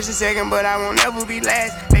come in first and second, but I won't ever be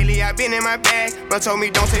last. Lately I been in my bag. Bro told me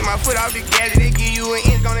don't take my foot off the gas. They give you an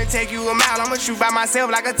inch, gonna take you a mile. I'ma shoot by myself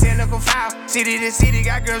like a technical foul. City to city,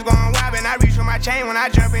 got girls going wild, and I reach for my chain when I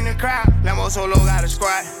jump in the crowd. Lambo Solo got a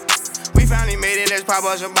squad. We finally made it, let's pop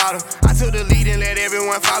us a bottle. I took the lead and let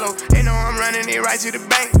everyone follow. They know I'm running it right to the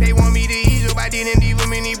bank. They want me to ease up, I didn't leave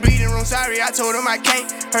them any bleeding. I'm sorry, I told him I can't.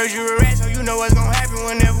 Heard you a rat, so you know what's gon' happen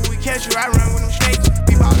whenever we catch you. I run with them snakes.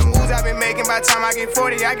 Peep all the moves I've been making. By the time I get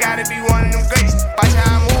 40, I gotta be one of them greats. Watch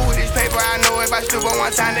how I move with this paper. I know if I stoop on one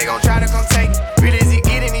time, they gon' try to come take it. Real as it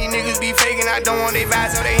getting, these niggas be faking. I don't want they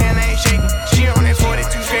vibes, so they hand ain't shaking. She on that 42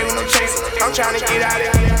 straight with no chaser. I'm tryna get out of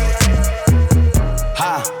here.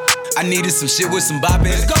 I needed some shit with some bop in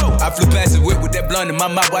it. Let's go. I flew past the whip with that blunt in my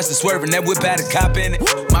mouth, watched it swerving. That whip had a cop in it.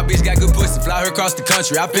 My bitch got good pussy, fly her across the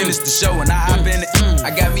country. I finished the show and I hop in it. I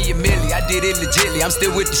got me a milli, I did it legitly. I'm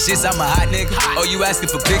still with the shits, I'm a hot nigga. Oh, you asking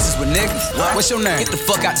for pictures with niggas? What's your name? Get the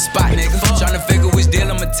fuck out the spot, nigga. Tryna figure which deal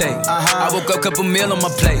I'ma take. I woke up, couple meal on my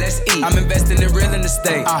plate. Let's eat. I'm investing in real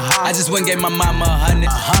estate. I just went and gave my mama 100.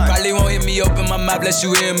 Probably won't hear me open my mouth, unless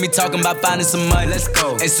you hear me talking about finding some money. Let's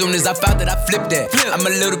go. As soon as I found that, I flipped that. I'm a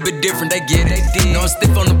little bit different, they get it. No, I'm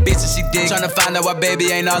stiff on the bitch and she dig. Tryna find out why baby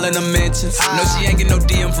ain't all in the mentions. No, she ain't get no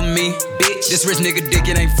DM from me. Bitch, this rich nigga dick,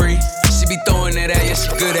 it ain't free. She be throwing that at, yeah,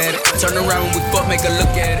 she good at it. Turn around when we fuck, make her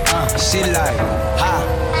look at it. She like,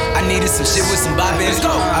 I needed some shit with some bop in it.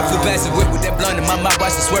 I flew past the whip with that blunt in my mouth,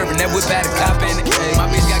 watched it swerving. That whip had a cop in it. My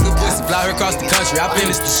bitch got good pussy, fly her across the country. I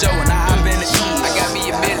finished the show and I hop in it. I got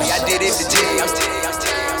me a milli, I did it legit. I'm still.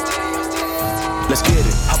 Let's get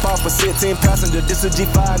it. Hop off a 16 passenger. This a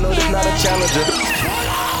G5, no, this not a Challenger.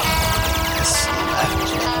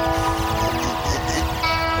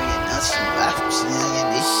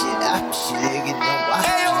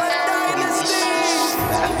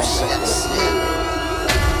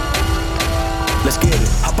 Let's get it.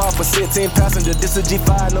 Hop off a 16 passenger. This a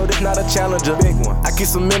G5, no, this not a Challenger. Big one. I keep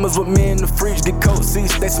some members with me in the fridge. Get coat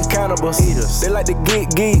seats, they some cannibals. Eaters. They like to geek.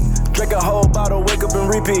 Drink a whole bottle, wake up and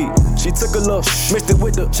repeat. She took a look, mixed it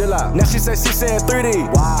with the chill out. Now she say she saying 3D.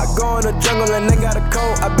 Wow. I go in the jungle and they got a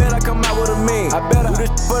coat. I bet I come out with a mean. I bet I do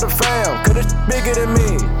this for the fam, cause this bigger than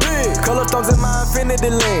me. Big. Color stones in my infinity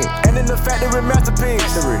lane. And in the factory masterpiece.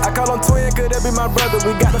 I call him twin, could that be my brother?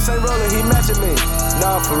 We got the same roller, he matching me.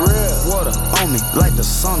 Nah, for real. Water on me like the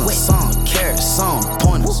sun, sun, carrots, sun,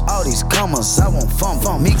 pointers. All these commas, I won't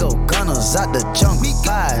fumble. Me go gunners out the jungle.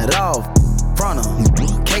 Buy it off.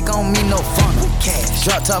 Cake on me, no funnel. Cash.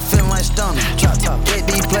 Drop top, feeling like stunner. Drop top.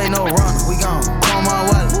 KD play, no runner. We gon' call my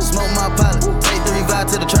wallet, smoke my pilot. Take 3 vibe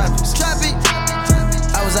to the tropics.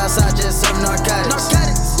 I was outside just serving narcotics.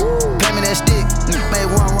 Pay me that stick. Made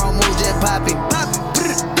one wrong move, just pop it.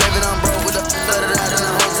 Baby, I'm broke with a flooded out in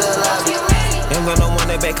the hotel lobby. Ain't got no one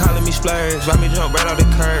that back calling me splurge. Ride me jump right off the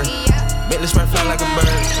curb. Bentley spray fly like a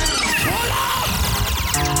bird.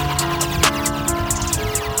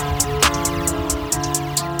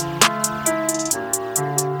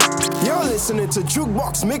 You're listening to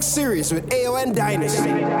JukeBox Mix Series with AON Dynasty.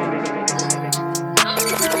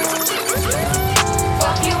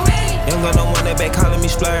 Ain't got no one that back calling me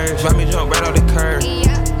splurge. Ride me jump right off the curb.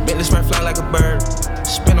 Bentley spray fly like a bird.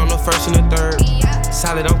 Spin on the first and the third.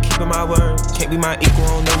 Solid, I'm keeping my word. Can't be my equal, I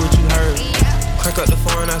don't know what you heard. Crack up the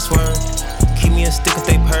foreign, I swear. Keep me a stick if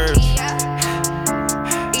they purge.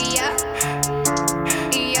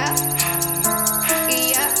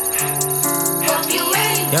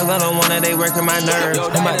 Young gun on one that they working my nerves.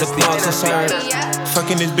 I'm about to fall to serve.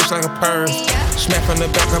 Fucking this bitch like a perm. Smack from the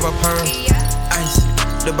back of a perm. Ice,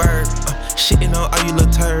 the bird. Shitting on all you little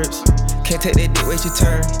turds. Can't take that dick, wait your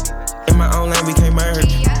turn. In my own lane, we can't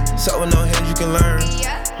merge. So with no heads, you can learn.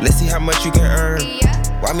 Let's see how much you can earn.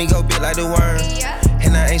 Why me go big like the worm?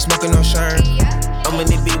 And I ain't smoking no shirt. I'm in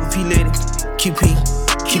the beat with P Litty.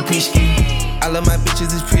 QP ski. I love my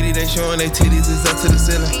bitches, it's pretty. They showing their titties, it's up to the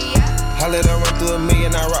ceiling. I let her run through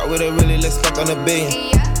 1,000,000, I rock with her really, let's fuck on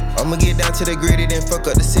 1,000,000,000. I'ma get down to the gritty, then fuck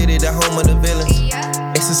up the city, the home of the villains.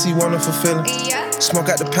 Ecstasy, wonderful feeling. Smoke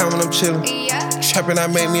out the pound when I'm chillin'. Trappin', I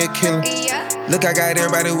made me a killer. Look, I got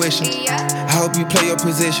everybody wishing. I hope you play your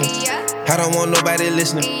position. I don't want nobody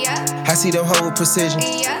listening. I see them hold with precision.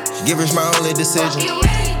 Givers my only decision.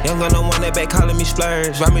 Young gun on one that back calling me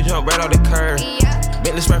splurge. Ride me jump right off the curb.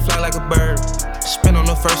 Bentley spray fly like a bird. Spin on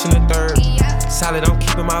the first and the third. Solid, I'm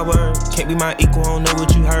keeping my word. Can't be my equal, I don't know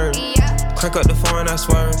what you heard. Crack up the foreign, I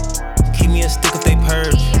swear. Keep me a stick if they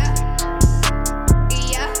purge.